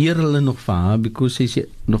 eer hulle nog vir haar, because sy is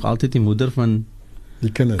nog altyd die moeder van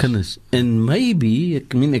die kinders. And maybe,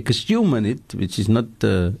 ek assume it, which is not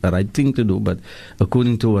a right thing to do, but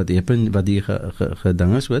according to what happened, wat die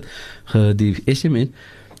geding is, die SMS,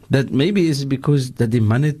 that maybe is because dat die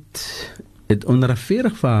man het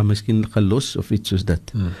onregverdig vir haar miskien gelos of iets soos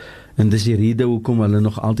dit. En dis die rede hoekom hulle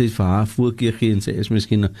nog altyd vir haar voorkeur gee en sy is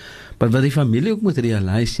miskien, maar wat die familie ook moet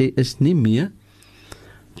realize, sy is nie meer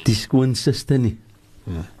die skoonsister nie.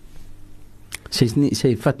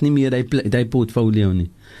 Sy vat nie meer die portfolio nie.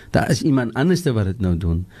 Daar is iemand anders wat dit nou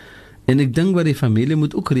doen. En ek dink wat die familie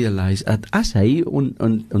moet ook realize, dat as hy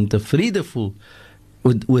ontevrede voel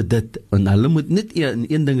oor dit, en hulle moet net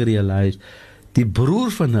een ding realize, die broer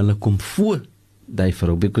van hulle kom voor die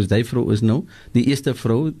vrou, because die vrou is nou, die eerste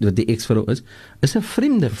vrou, wat die ex-vrou is 'n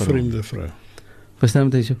vreemde vrou. Verstaan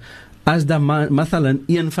wat hy sê? As daar mathalan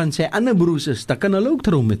een van sy ander broers is, dan kan hulle ook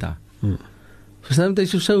trou met haar. Verstaan wat hy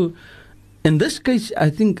sê? So, in this case, I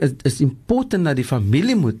think it's important dat die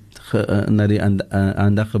familie moet na die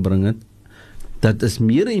aandag gebring het. Dat is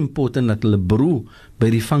meer important dat hulle broer by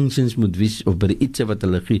die functions moet wees, of by die ietsie wat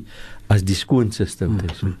hulle gee, as die skoonsister.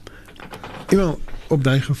 Iemand, op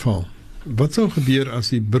die geval, wat sou gebeur as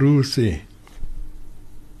die broer sê,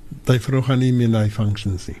 die vrou gaan nie meer na die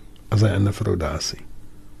functions nie, as hy ander vrou daar sê?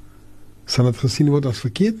 Sal het gesien word as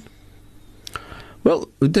verkeerd? Wel,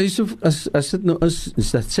 as dit nou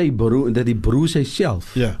is dat sy broer, dat die broer sy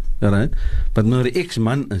self, right, wat nou die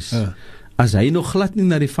ex-man is, as hy nog glad nie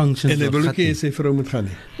na die functions, en hy wil ook nie sy vrou moet gaan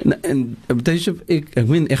nie. En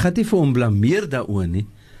ek gaan nie vir hom blameer daaroor nie,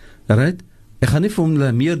 right? Ek gaan nie vir hom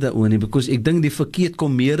blameer daaroor nie, because ek dink die verkeerd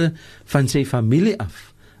kom meer van sy familie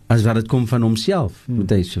af, as wat het kom van homself.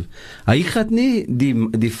 Hy gaat nie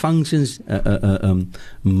die functions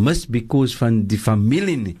mis because van die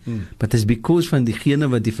familie nie, but is because van diegene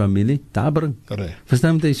wat die familie daar bring.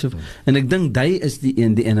 Verstaan wat hy sê? En ek dink die is die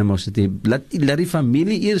animosity. Laat die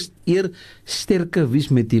familie eer sterker wees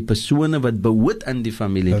met die persone wat behoort aan die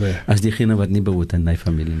familie, as diegene wat nie behoort aan die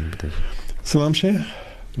familie nie. Salam, Sheikh.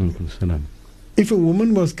 Salam. If a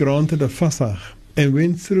woman was granted a fasakh and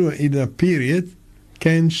went through a period,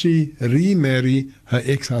 can she remarry her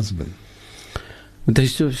ex-husband?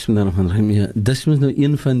 Dis is nou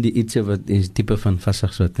een van die ietsie wat is tipe van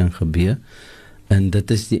vasags wat kan gebeur, en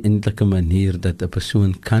dit is die eintlike manier dat 'n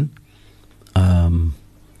persoon kan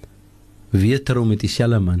weer trou met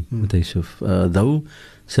dieselfde man, met hy so, though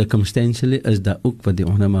circumstantially is daar ook wat die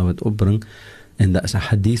ulama wat opbring, en daar is 'n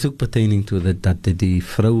hadith ook pertaining to dat die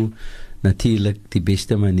vrou natuurlijk die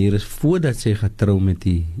beste manier is, voordat sy gaat trou met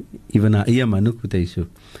die, even haar eie man ook, wat hy so,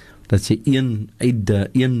 dat sy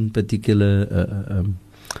een particular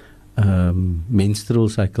menstrual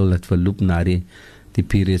cycle laat verloop na die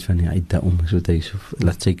period van die uitda so wat hy so,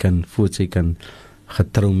 laat sy kan, voort sy kan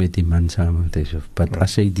getrou met die man samen, wat hy so, but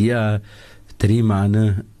as sy die 3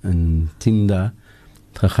 maanden en 10 dae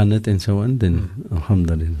gegaan het en so aan, dan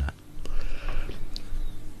alhamdulillah.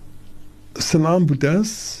 Salam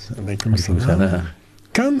Boeddhas,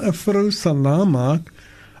 kan 'n vrou salam maak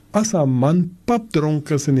as haar man papdronk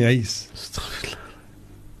is in die huis?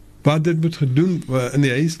 Wat dit moet gedoen in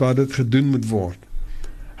die huis, waar dit gedoen moet word?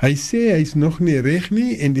 Hy sê hy is nog nie reg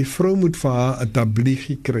nie en die vrou moet vir haar 'n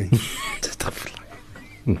tablighi kry.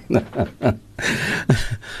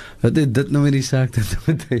 Wat is dit nou met die saak?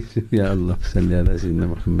 Ja Allah, salli ala sayyidina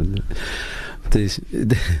Muhammad.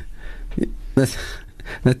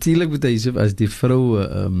 Natuurlijk moet hy sê, as die vrou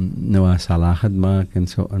nou haar salah gaat maak en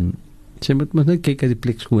so, en sy moet net kyk as die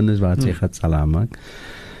plek skoon is waar sy gaat salah maak,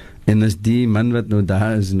 en as die man wat nou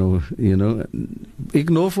daar is nou, ek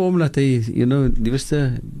nou vir hom dat hy, die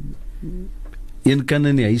wiste een kan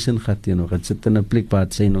in die huis in gaat, gaat sit in 'n plek waar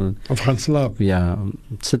sy nou, of gaan slaap, ja,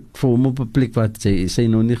 sit vir hom op 'n plek waar sy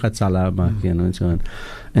nou nie gaat salah maak, en so,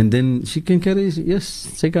 and then she can carry, yes,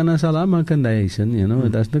 sy kan na salah maak in die huis,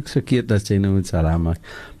 dat is niks verkeerd dat sy nou moet salah maak,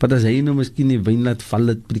 maar as hy nou miskien die wyn laat val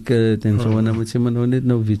het, prikke het en so, en dan moet sy maar nou net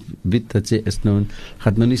nou weet dat sy is nou,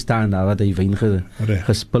 gaat nou nie staan daar wat hy wyn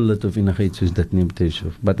gespil het, of enigheid soos dit nie,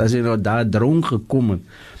 maar as hy nou daar dronk gekom het,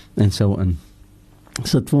 en so, en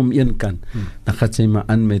sit vir hom een kan, dan gaat sy maar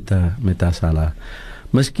aan met haar salah.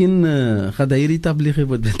 Miskien gaat hy die tablighi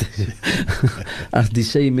word as die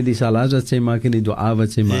sy met die salah wat sy maak en die dua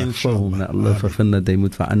wat sy maak vir hom, dat Allah vervind dat hy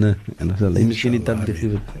moet verander, en dan sal hy miskien die tablighi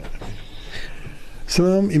word.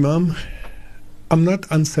 Salam, Imam. I'm not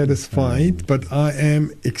unsatisfied, but I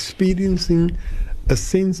am experiencing a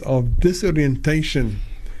sense of disorientation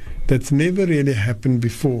that's never really happened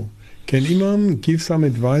before. Can Imam give some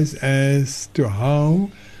advice as to how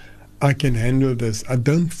I can handle this? I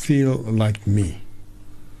don't feel like me.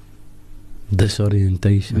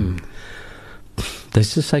 Disorientation.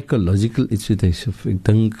 Dis 'n psychological iets wat ek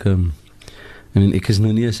dink ek is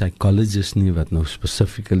nou nie 'n psychologist nie wat nou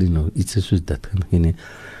specifically nou iets is soos dit kan gee nie.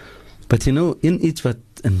 But in iets wat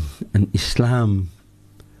in Islam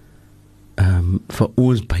vir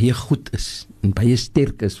ons baie goed is en baie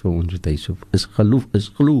sterk is vir ons is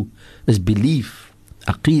geloof, is belief,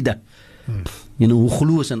 aqida. Hoe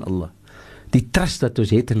glo is in Allah. Die trust dat ons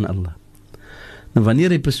het in Allah. Nou wanneer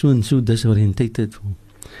die persoon so disoriënteerd voel,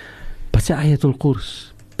 baca ayatul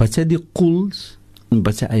kurs, baca die quls en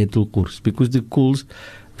baca ayatul kurs, because die quls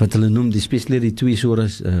wat hulle noem, especially die twee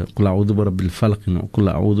surahs, qul a'udhu bi rabbil falaq en qul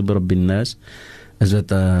a'udhu bi rabbin nas, is wat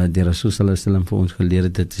die Rasul sallallahu alaihi wasallam vir ons geleer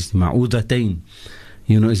het, dit is die ma'udatain,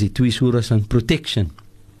 is die twee surahs van protection.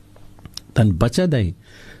 Dan baca die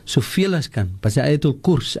soveel as kan. Baca ayatul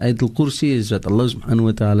kursi is wat Allah subhanahu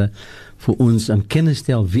wa ta'ala vir ons aan kennis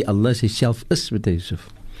stel wie Allah self is met Yusuf.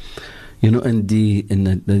 En die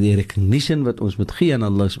recognition wat ons moet gee aan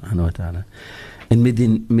Allah subhanahu wa ta'ala. En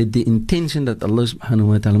met die intention dat Allah subhanahu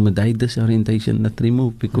wa ta'ala moet die disorientation not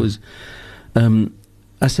remove, because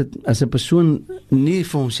as 'n persoon nie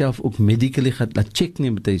vir homself ook medically gaat laat check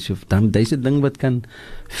nie met Yusuf, dan dis 'n ding wat kan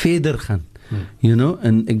verder gaan.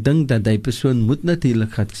 En ek dink dat die persoon moet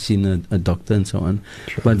natuurlik gaan sien 'n dokter en so aan.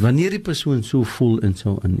 Sure. Maar wanneer die persoon so voel en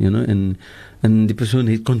so aan, en die persoon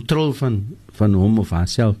het kontrol van hom of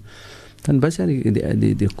haarself, dan was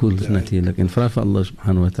die koels natuurlik. En vra vir Allah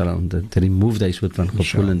subhanahu wa ta'ala om te remove die soort van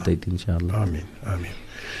gevoelendheid, inshallah. Amen.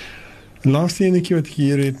 Laaste enetjie wat ek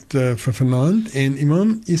hier het vir vanaand, en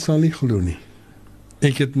imam, jy sal nie glo nie.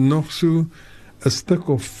 Ek het nog so 'n stuk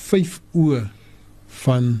of 5 oë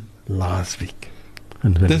van laas week.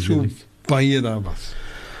 Dis hoe baie daar was.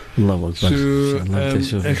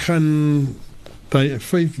 Ek gaan die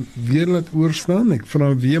 5 weer laat oorstaan. Ek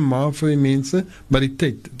vra weer maar vir die mense, maar die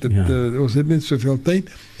tyd, ons het net soveel tyd,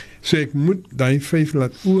 so ek moet die 5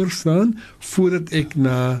 laat oorstaan, voordat ek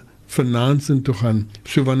na finansiën toe gaan.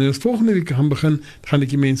 So wanneer ons volgende week gaan begin, gaan ek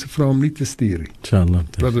die mense vra om nie te stuur. Inshallah.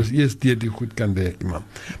 Dat ons eers die goed kan werk, imam.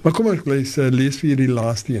 Maar kom ek lees vir julle die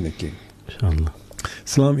laaste enetjie. Inshallah.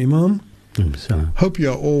 Salam, imam. Salam. Hope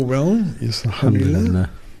you are all well. Yes, alhamdulillah.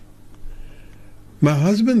 My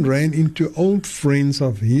husband ran into old friends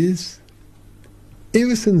of his.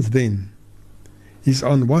 Ever since then, he's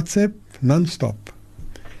on WhatsApp non-stop.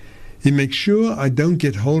 He makes sure I don't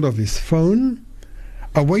get hold of his phone.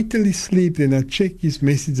 I wait till he sleeps, then I check his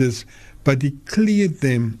messages, but he cleared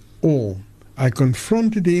them all. I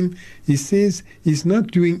confronted him. He says he's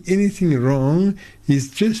not doing anything wrong.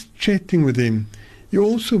 He's just chatting with him. He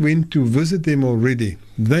also went to visit them already.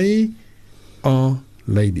 They are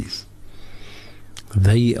ladies.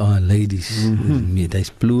 They are ladies. Nee, dat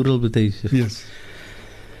is plural betekent. Yes.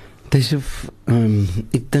 Dis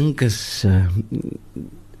ek dink is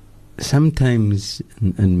sometimes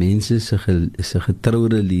in mense se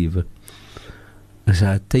getroude lewe is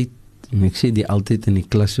daar tyd, en ek sê die altyd in die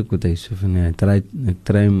klas ook wat hy so van ek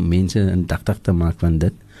try mense indagtig te maak van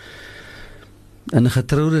dit. In 'n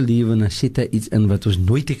getroude lewe dan sit daar iets in wat ons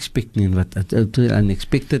nooit expect nie, en wat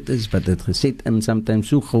unexpected is, wat dit geset in sometimes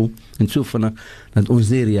so gou en so vinnig dat ons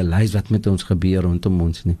nie realize wat met ons gebeur rondom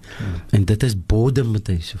ons nie. En dit is bodem met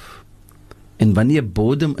Yusuf. En wanneer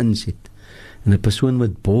bodem insit en 'n persoon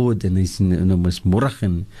wat bored en hy's nou mismorrig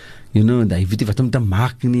en hy weet nie wat om te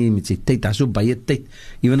maak nie met sy tyd, daar's so baie tyd.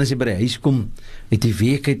 Ewen as hy by die huis kom, het hy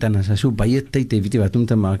week uit en as hy so baie tyd, hy weet nie wat om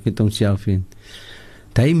te maak met homself nie.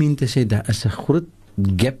 Daai meen te sê daar is 'n groot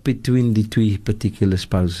gap between die twee particular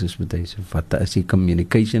spouses met hy, so wat is die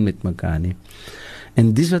communication met mekaar nie.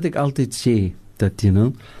 En dis wat ek altyd sê, dat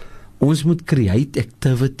ons moet create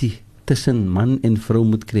activity tussen man en vrou,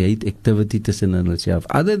 moet create activity tussen hulle self.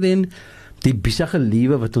 Other than die besige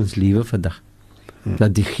lewe wat ons lewe vandag.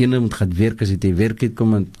 Dat diegene moet gaan werk, as hy werk het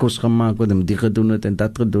kom en kos gemaak word, en moet die gedoen het en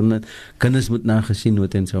dat gedoen het, kinders moet nagesien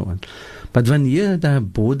word en so aan. Maar wanneer daar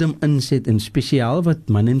bodem inset, en spesiaal wat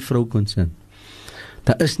man en vrou concern,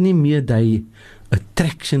 daar is nie meer die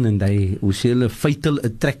attraction en die, hoe sê hulle, fatal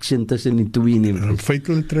attraction tussen die twee nie.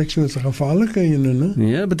 Fatal attraction is 'n gevaarlike ene, né?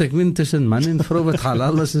 Ja, maar ek weet tussen man en vrou wat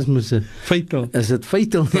halal is fatal. Is dit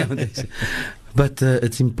fatal? Ja, but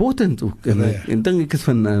it's important ook. En dink ek het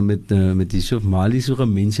van met die so Mali so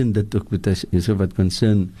gemention dit ook met so wat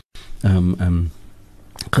concern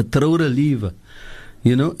getroude lewe.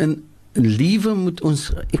 En lewe moet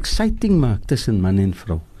ons exciting maak tussen man en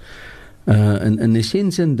vrou. In die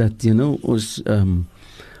sin dat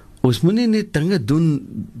ons moet nie net dinge doen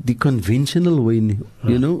die conventional way nie,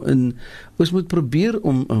 en ons moet probeer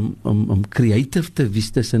om creative te wees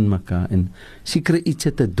tussen mekaar en sekere iets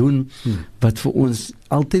te doen wat vir ons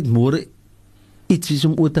altyd môre iets is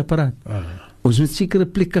om oor te praat. Ons moet sekere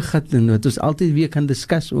plekke gehad en wat ons altyd weer kan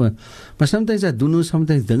discuss oor. Maar sometimes doen ons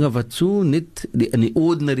sometimes dinge wat so net in die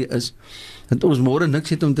ordinary is, dat ons môre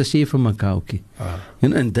niks het om te sê vir mekaar ookie.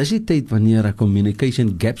 En dis die tyd wanneer 'n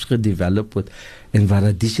communication gaps gedevelop word, en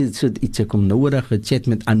waar dis soort iets kom nou word gechat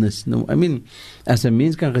met anders. Nou, I mean, as 'n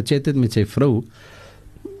mens kan gechat het met sy vrou,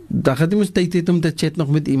 dan gaan jy mos tyd hê om te chat nog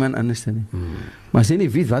met iemand anders nie. Maar as jy nie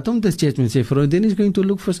weet wat om te chat met sy vrou, then is going to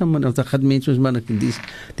look for someone else. Dan gaan mense soos man,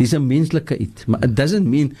 dis 'n menslike iets. Maar it doesn't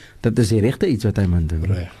mean dat dis die regte iets wat hy man doen.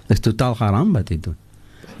 Dis totaal haram wat hy doen.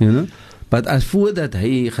 You know? But as voordat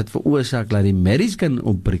hy gaat veroorsaak dat die marriage kan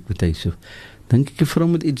opbreek met hy so, dink ek 'n vrou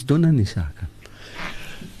moet iets doen aan die saak.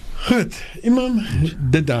 Goed, Imam,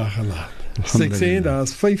 dit daar gelaat. Ek sê, daar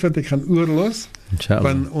is 5 wat ek gaan oorlos,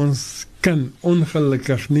 want ons kan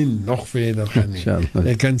ongelukkig nie nog verder gaan nie.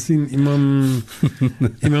 Ek kan sien,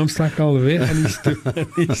 Imam stak al weg aan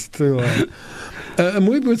die stoel. 'n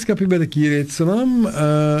mooie boodskap hier by hier het.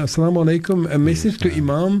 Assalamu alaikum, a message to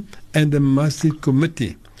Imam and the Masjid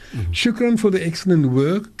Committee. Shukran for the excellent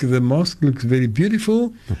work. The mosque looks very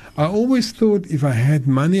beautiful. I always thought if I had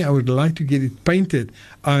money, I would like to get it painted.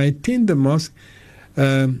 I attend the mosque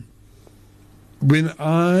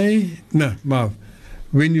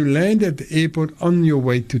when you land at the airport on your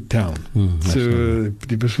way to town. So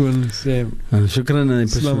die persoon sê shukran aan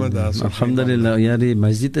die persoon. Alhamdulillah, ja, die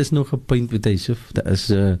masjid is nog gepaint met Yusuf. Daar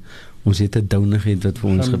is ons het 'n dounigheid wat vir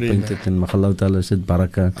ons gepaint het en maghalou taala is dit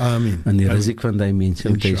baraka. Amen. En die risik van daai mense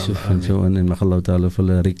met Yusuf en so en maghalou taala vir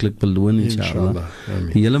hulle ryklik beloon inshallah.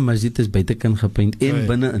 Die hele masjid is buitekant gepaint en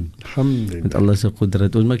binne-in. Alhamdulillah. Met Allah se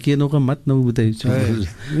qudrat. Ons maak hier nog 'n mat nou met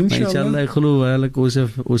Yusuf. Inshallah, ek glo eigenlijk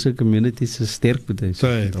ons community is sterk met Yusuf.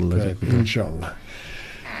 Inshallah.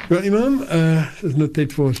 Wel, Imam, is nou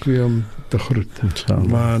tyd vir ons om te groet.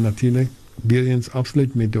 Maar natuurlijk weer eens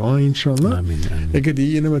afsluit met dua, inshallah. Amen. Ek het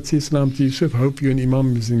die ene wat sê salam to Yusuf. Hope you and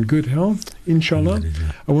Imam is in good health, inshallah.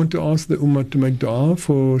 I want to ask the Ummah to make dua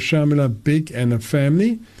for Shamila Beg and her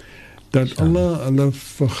family. Dat Allah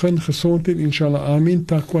vergun gezondheid, inshallah. Amin.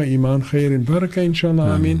 Taqwa, iman, khair en baraka,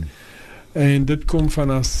 inshallah. Amin. En dit kom van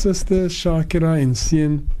haar sister Shakira en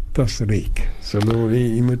seun Tasriq. So,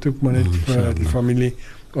 jy moet ook maar net vir die familie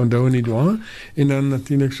onthou in die dua. En dan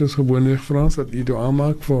natuurlijk soos gewoonweg Frans, dat jy dua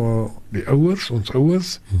maak vir die ouers, ons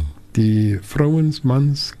ouers, die vrouwens,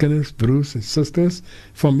 mans, kinders, broers en sisters,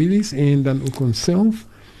 families en dan ook onsself.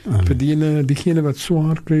 Vir diegene wat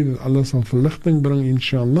swaar kry, dat Allah sal verligting bring,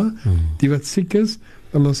 inshallah. Die wat siek is,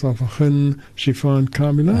 Allah sal vergun Shifa en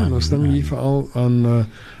Kamila. En ons dink hier veral aan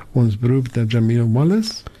ons broer, Jamil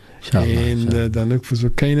Wallace. En dan ook vir so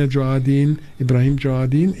Kaina Joadin, Ibrahim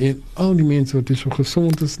Joadin en al die mense wat so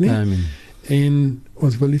gezond is nie. Amen. En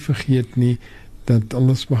ons wil nie vergeet nie dat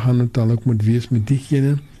Allah subhanahu wa ta'ala ook moet wees met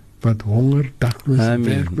diegene wat honger, dakloos en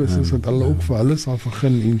werkloos is, dat Allah ook vir hulle sal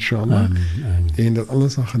vergun, inshallah. En dat Allah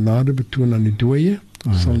sal genade betoon aan die dooie,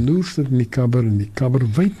 sal noor sit in die kabber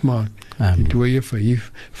wyd maak, die dooie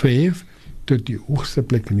verhef tot die hoogste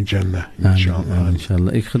plek in die Jannah,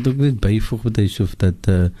 inshallah. Ek gaan ook net byvoeg met Yusuf dat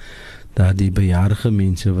daar die bejaarde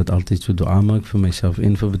mense wat altyd so dua maak vir myself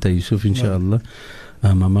en vir Yusuf, inshallah.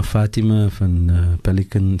 Mama Fatima van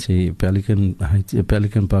Pelican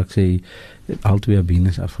Park sê altyd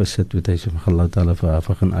bienes afgesit met Yusuf, Allah taala vir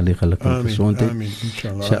al die geluk en gesondheid,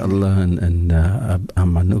 inshallah. En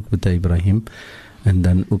man ook met Ibrahim en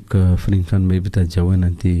dan ook vriend van my met Joan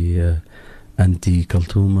en die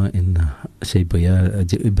Kaltuma en sy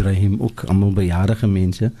Ibrahim ook allemaal bejaardige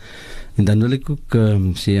mense. En dan wil ek ook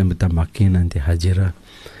sê met Makin en die Hajira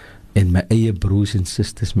en my eie broers en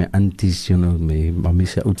sisters, my aunties, my mami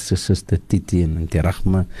se oudste sister Titi en die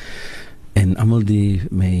Rahma en allemaal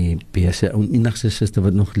my bese enigste sister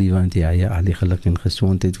wat nog lief aan die al die geluk en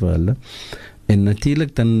gesondheid vir hulle. En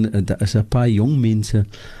natuurlijk dan daar is 'n paar jong mense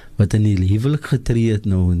wat in die huwelik getree het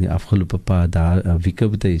nou in die afgelope paar weke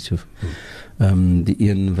met Yusuf. Die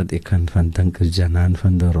een wat ek kan van dink is Janan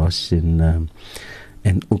van der Ros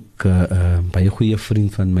en ook baie goeie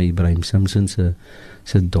vriend van my Ibrahim Samson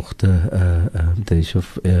se dogter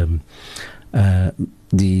Yusuf,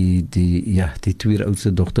 die tweede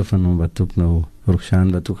oudste dogter van hom wat ook nou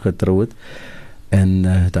Roshan wat ook getrou het. En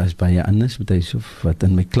daar is baie anders met Yusuf wat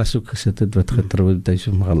in my klas ook gesit het wat getrou het.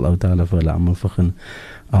 Yusuf mag Allah taala vir hulle almal vergun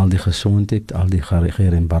al die gesondheid, al die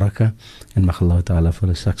khair en baraka en mag Allah taala vir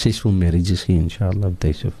 'n successful marriages gee, inshallah, met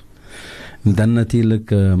Yusuf. En dan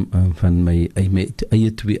natuurlijk van my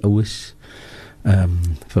eie twee ouers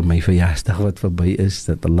vir my verjaarsdag wat verby is,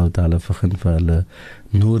 dat Allah taala vergun vir hulle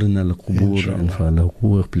noor in hulle qubur en vir hulle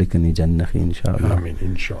hoë plek in die Jannah, inshallah. Amen,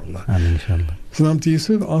 inshallah. Amen, inshallah. Salam to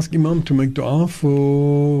Yusuf, ask Imam to make dua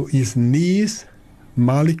for his niece,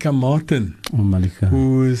 Malika Martin, Malika,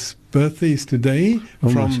 whose birthday is today,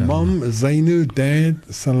 from Mom Zainu, Dad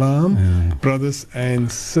Salam, brothers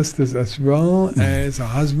and sisters, as well as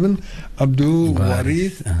her husband Abdul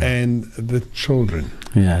Warith and the children.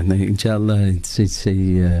 Ja, nee, inshallah, sy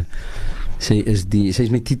is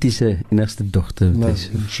my Titi se enigste dogter.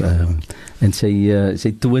 En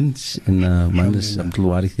sy twins en man is Abdul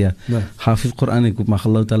Warith, ja. Hafid Quran, ek mag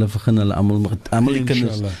Allah Ta'ala begin hulle almal die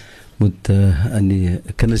kinders moet aan die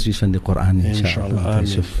kinders wees van die Quran, inshallah.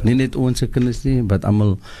 Nie net ons kinders nie, maar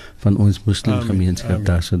almal van ons moslim gemeenskap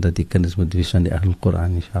daar, sodat die kinders moet wees van die Ahlul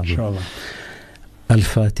Quran, inshallah.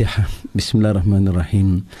 Al-Fatiha.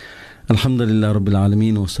 Bismillahirrahmanirrahim. الحمد لله رب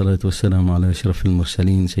العالمين والصلاة والسلام على أشرف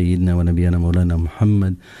المرسلين سيدنا ونبينا مولانا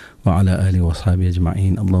محمد وعلى آله وأصحابه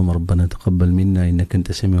أجمعين. اللهم ربنا تقبل منا إنك أنت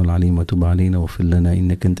السميع العليم وتب علينا واغفر لنا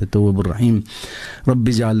إنك أنت التواب الرحيم. رب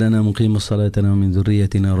اجعل لنا مقيم صلاتنا ومن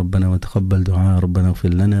ذريتنا ربنا وتقبل دعاء ربنا اغفر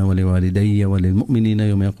لنا ولوالدي وللمؤمنين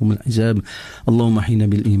يوم يقوم الحساب. اللهم احينا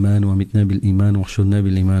بالإيمان ومتنا بالإيمان واحشرنا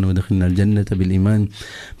بالإيمان ودخلنا الجنة بالإيمان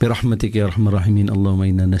برحمتك يا أرحم الراحمين. اللهم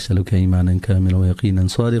إنا نسألك إيمانا كاملا ويقينا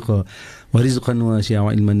صادقا ورزقا واسعا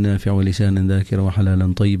وعلما نافعا ولسانا ذاكرا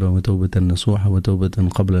وحلالا طيبا وتوبة نصوحا وتوبة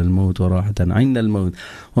قبل الموت وراحة عند الموت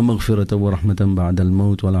ومغفرة ورحمة بعد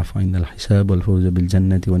الموت والعفو عند الحساب والفوز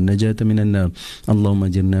بالجنة والنجاة من النار. اللهم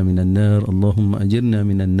أجرنا من النار، اللهم أجرنا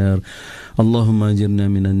من النار، اللهم أجرنا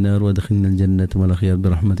من النار وادخلنا الجنة والخير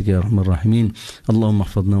برحمتك يا أرحم الراحمين. اللهم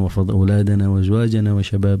احفظنا واحفظ أولادنا وأزواجنا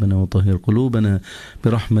وشبابنا وطهر قلوبنا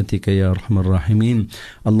برحمتك يا أرحم الراحمين.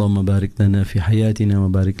 اللهم بارك لنا في حياتنا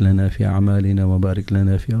وبارك لنا في أعمالنا وبارك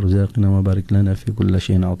لنا في أرزاقنا وبارك لنا في كل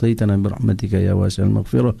شيء أعطيتنا برحمتك يا واسع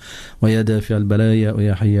المغفرة ويا دافع البلايا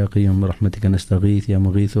ويا حي يا قيوم برحمتك نستغيث يا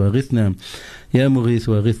مغيث واغثنا يا مغيث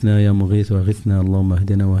واغثنا يا مغيث واغثنا. اللهم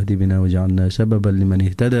اهدنا واهد بنا واجعلنا سببا لمن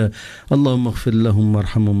اهتدى. اللهم اغفر لهم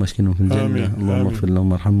وارحمهم واسكنهم في الجنة. اللهم اغفر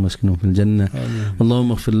لهم وارحمهم واسكنهم في الجنة.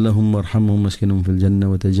 اللهم اغفر لهم وارحمهم واسكنهم في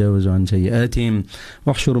الجنة وتجاوز عن سيئاتهم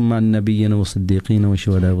واحشرهم مع النبيين والصديقين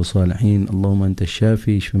والشهداء والصالحين. اللهم أنت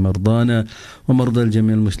الشافي اشف مرضانا ومرضى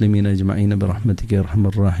الجميع المسلمين أجمعين برحمتك يا أرحم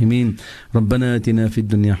الراحمين. ربنا آتنا في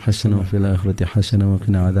الدنيا حسنة وفي الآخرة حسنة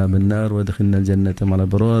وقنا عذاب النار وادخلنا الجنة مع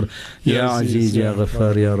الأبرار يا عزيز يا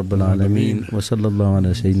غفار يا رب العالمين. وصلى الله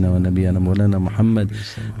على سيدنا ونبينا مولانا محمد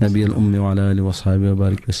نبي الأم وعلى آله وأصحابه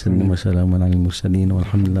وبارك وسلم وسلام على المرسلين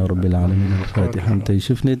والحمد لله رب العالمين. الفاتحة. Jy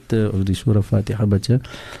sê net of die sura Fatiha baie,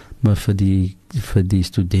 maar vir die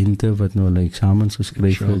studente wat nou hulle eksamens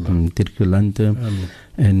geskryf het, matrikulante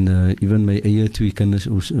en even my eie twee kinders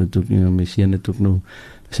ook my seun het ook nou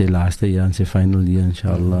sy laaste jaar en sy final year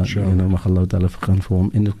inshallah. En mag Allah Ta'ala vergun vir hom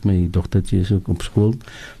en ook my dogtertjie is ook op skool.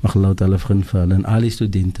 Mag Allah Ta'ala vergun vir hulle en al die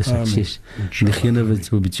studente sukses. Diegene wat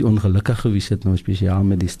so 'n bietjie ongelukkig gewees het nou spesiaal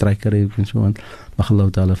met die strykery en so aan, mag Allah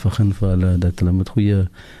Ta'ala vergun vir hulle dat hulle met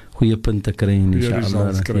goeie punte kry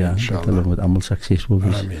inshallah. Ja, dat hulle met almal suksesvol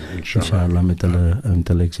wees inshallah met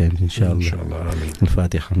hulle exams inshallah.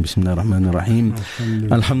 Al-Fatiha. Bismillahirrahmanirrahim.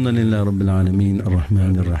 Alhamdulillahi rabbil alamin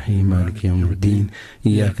arrahmanir rahim maliki yawmiddin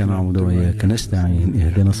iyyaka na'budu wa iyyaka nasta'in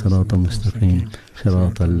ihdinas siratal mustaqim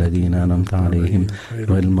صراط الذين أنعمت عليهم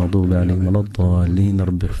غير المغضوب عليهم ولا الضالين.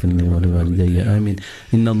 رب اغفر لي ولوالدي آمين.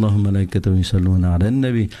 إن الله وملائكته يصلون على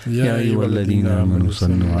النبي يا أيها الذين آمنوا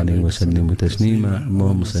صلوا عليه وسلموا تسليما.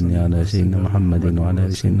 اللهم صل على سيدنا محمد وعلى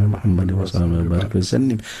آل سيدنا محمد وسلم وبارك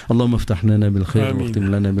وسلم. اللهم افتح لنا بالخير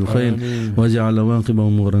واختم لنا بالخير واجعل واقب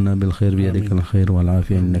أمورنا بالخير بيدك الخير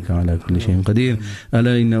والعافية إنك على كل شيء قدير.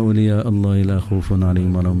 ألا إن أولياء الله لا خوف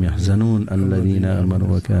عليهم ولا هم يحزنون الذين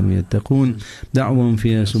آمنوا وكانوا يتقون. دعوهم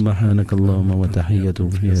فيها سبحانك اللهم وتحيتهم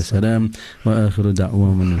فيها سلام وآخر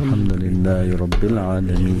دعوهم الحمد لله رب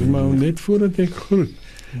العالمين. Maar net voordat ek groet,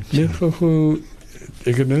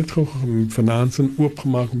 ek het net gou vanaand sin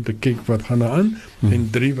oopgemaak om te kyk wat gaan aan en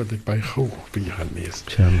 3 wat ek by gou vir jou gaan lees.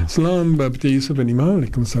 Salam Babti Yusuf en Imam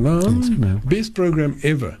alaikum salam. Best program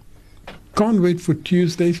ever. Can't wait for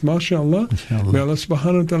Tuesdays, mashallah. May Allah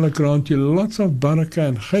subhanahu wa ta'ala grant you lots of barakah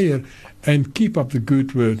and khair and keep up the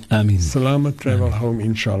good work. Ameen. Salamat travel home,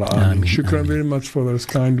 inshallah. Ameen. Shukran very much for those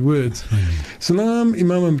kind words. Salam,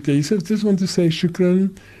 Imam Abdi Yusuf. Just want to say shukran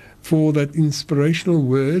for that inspirational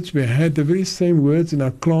words. We had the very same words in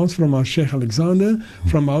our class from our Sheikh Alexander,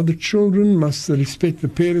 from how the children must respect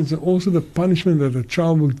the parents and also the punishment that the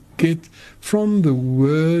child will get from the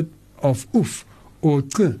word of oof. Or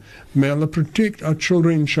may Allah protect our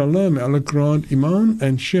children, inshallah. May Allah grant Imam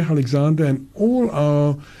and Sheikh Alexander and all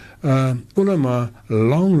our ulama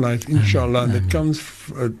long life, inshallah, that comes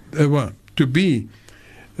to be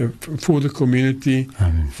for the community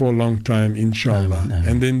for a long time, inshallah.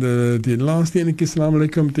 And then the last thing, assalamu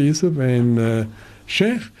alaikum to Yusuf and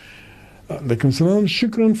Sheikh, alaikum salam,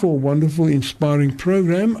 shukran for a wonderful, inspiring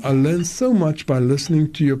program. I learn so much by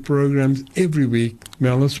listening to your programs every week. May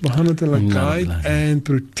Allah subhanahu wa ta'ala guide and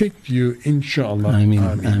protect you, inshallah. Ameen,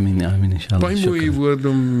 ameen, ameen, inshallah. Baie mooie woord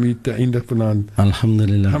om mee te eindig vanaand.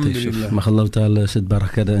 Alhamdulillah, mag Allah ta'ala sit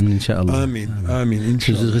barakah daarin, inshallah. Ameen, ameen,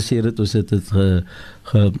 inshallah. Soos gesê het, ons het dit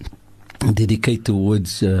dedicate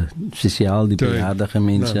towards sosiaal die bejaardige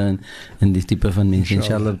mense en die tipe van mense.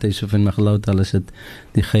 Inshallah, mag Allah ta'ala sit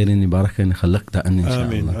die khair en die barakah en die geluk daarin,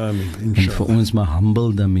 inshallah. Amen, en vir ons maar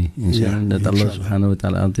humble daarmee, inshallah, dat Allah subhanahu wa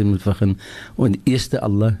ta'ala altyd moet begin, en eerste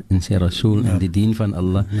Allah en sy Rasool en die dien van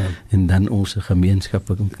Allah en dan ons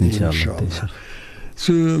gemeenskap, inshallah.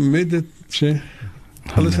 So met dit, Sheikh,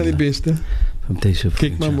 alles aan die beste.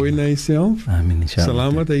 Kijk maar mooi naar jezelf. Amen, inshallah.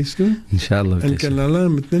 Salamat huis toe. Inshallah. En kan Allah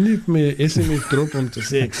met niet meer SMS drop om te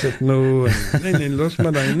zeggen, ik zit nou... Nee, los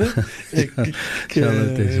maar dan. Ik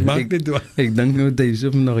maak dit door. Ik denk nou dat je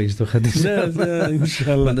nog eens toch gaat. Ja,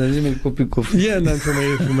 inshallah. Maar dan is mijn kopje koffie. Ja, dan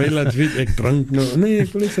voor mij laat weten, ik drank nou. Nee,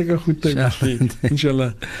 ik wil niet zeggen goed tijd.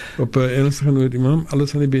 Inshallah. Op ernstige noot, imam.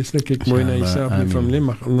 Alles aan de beste. Kijk mooi naar jezelf en familie.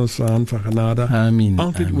 Mag Allah aan van genade. Amen.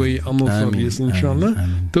 Altijd waar je allemaal zal wezen, inshallah.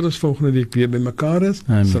 Tot ons volgende week weer bij elkaar is.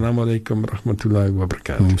 Assalamu alaikum wa rahmatullahi wa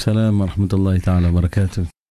barakatuh. Assalamu wa rahmatullahi ta'ala wa barakatuh.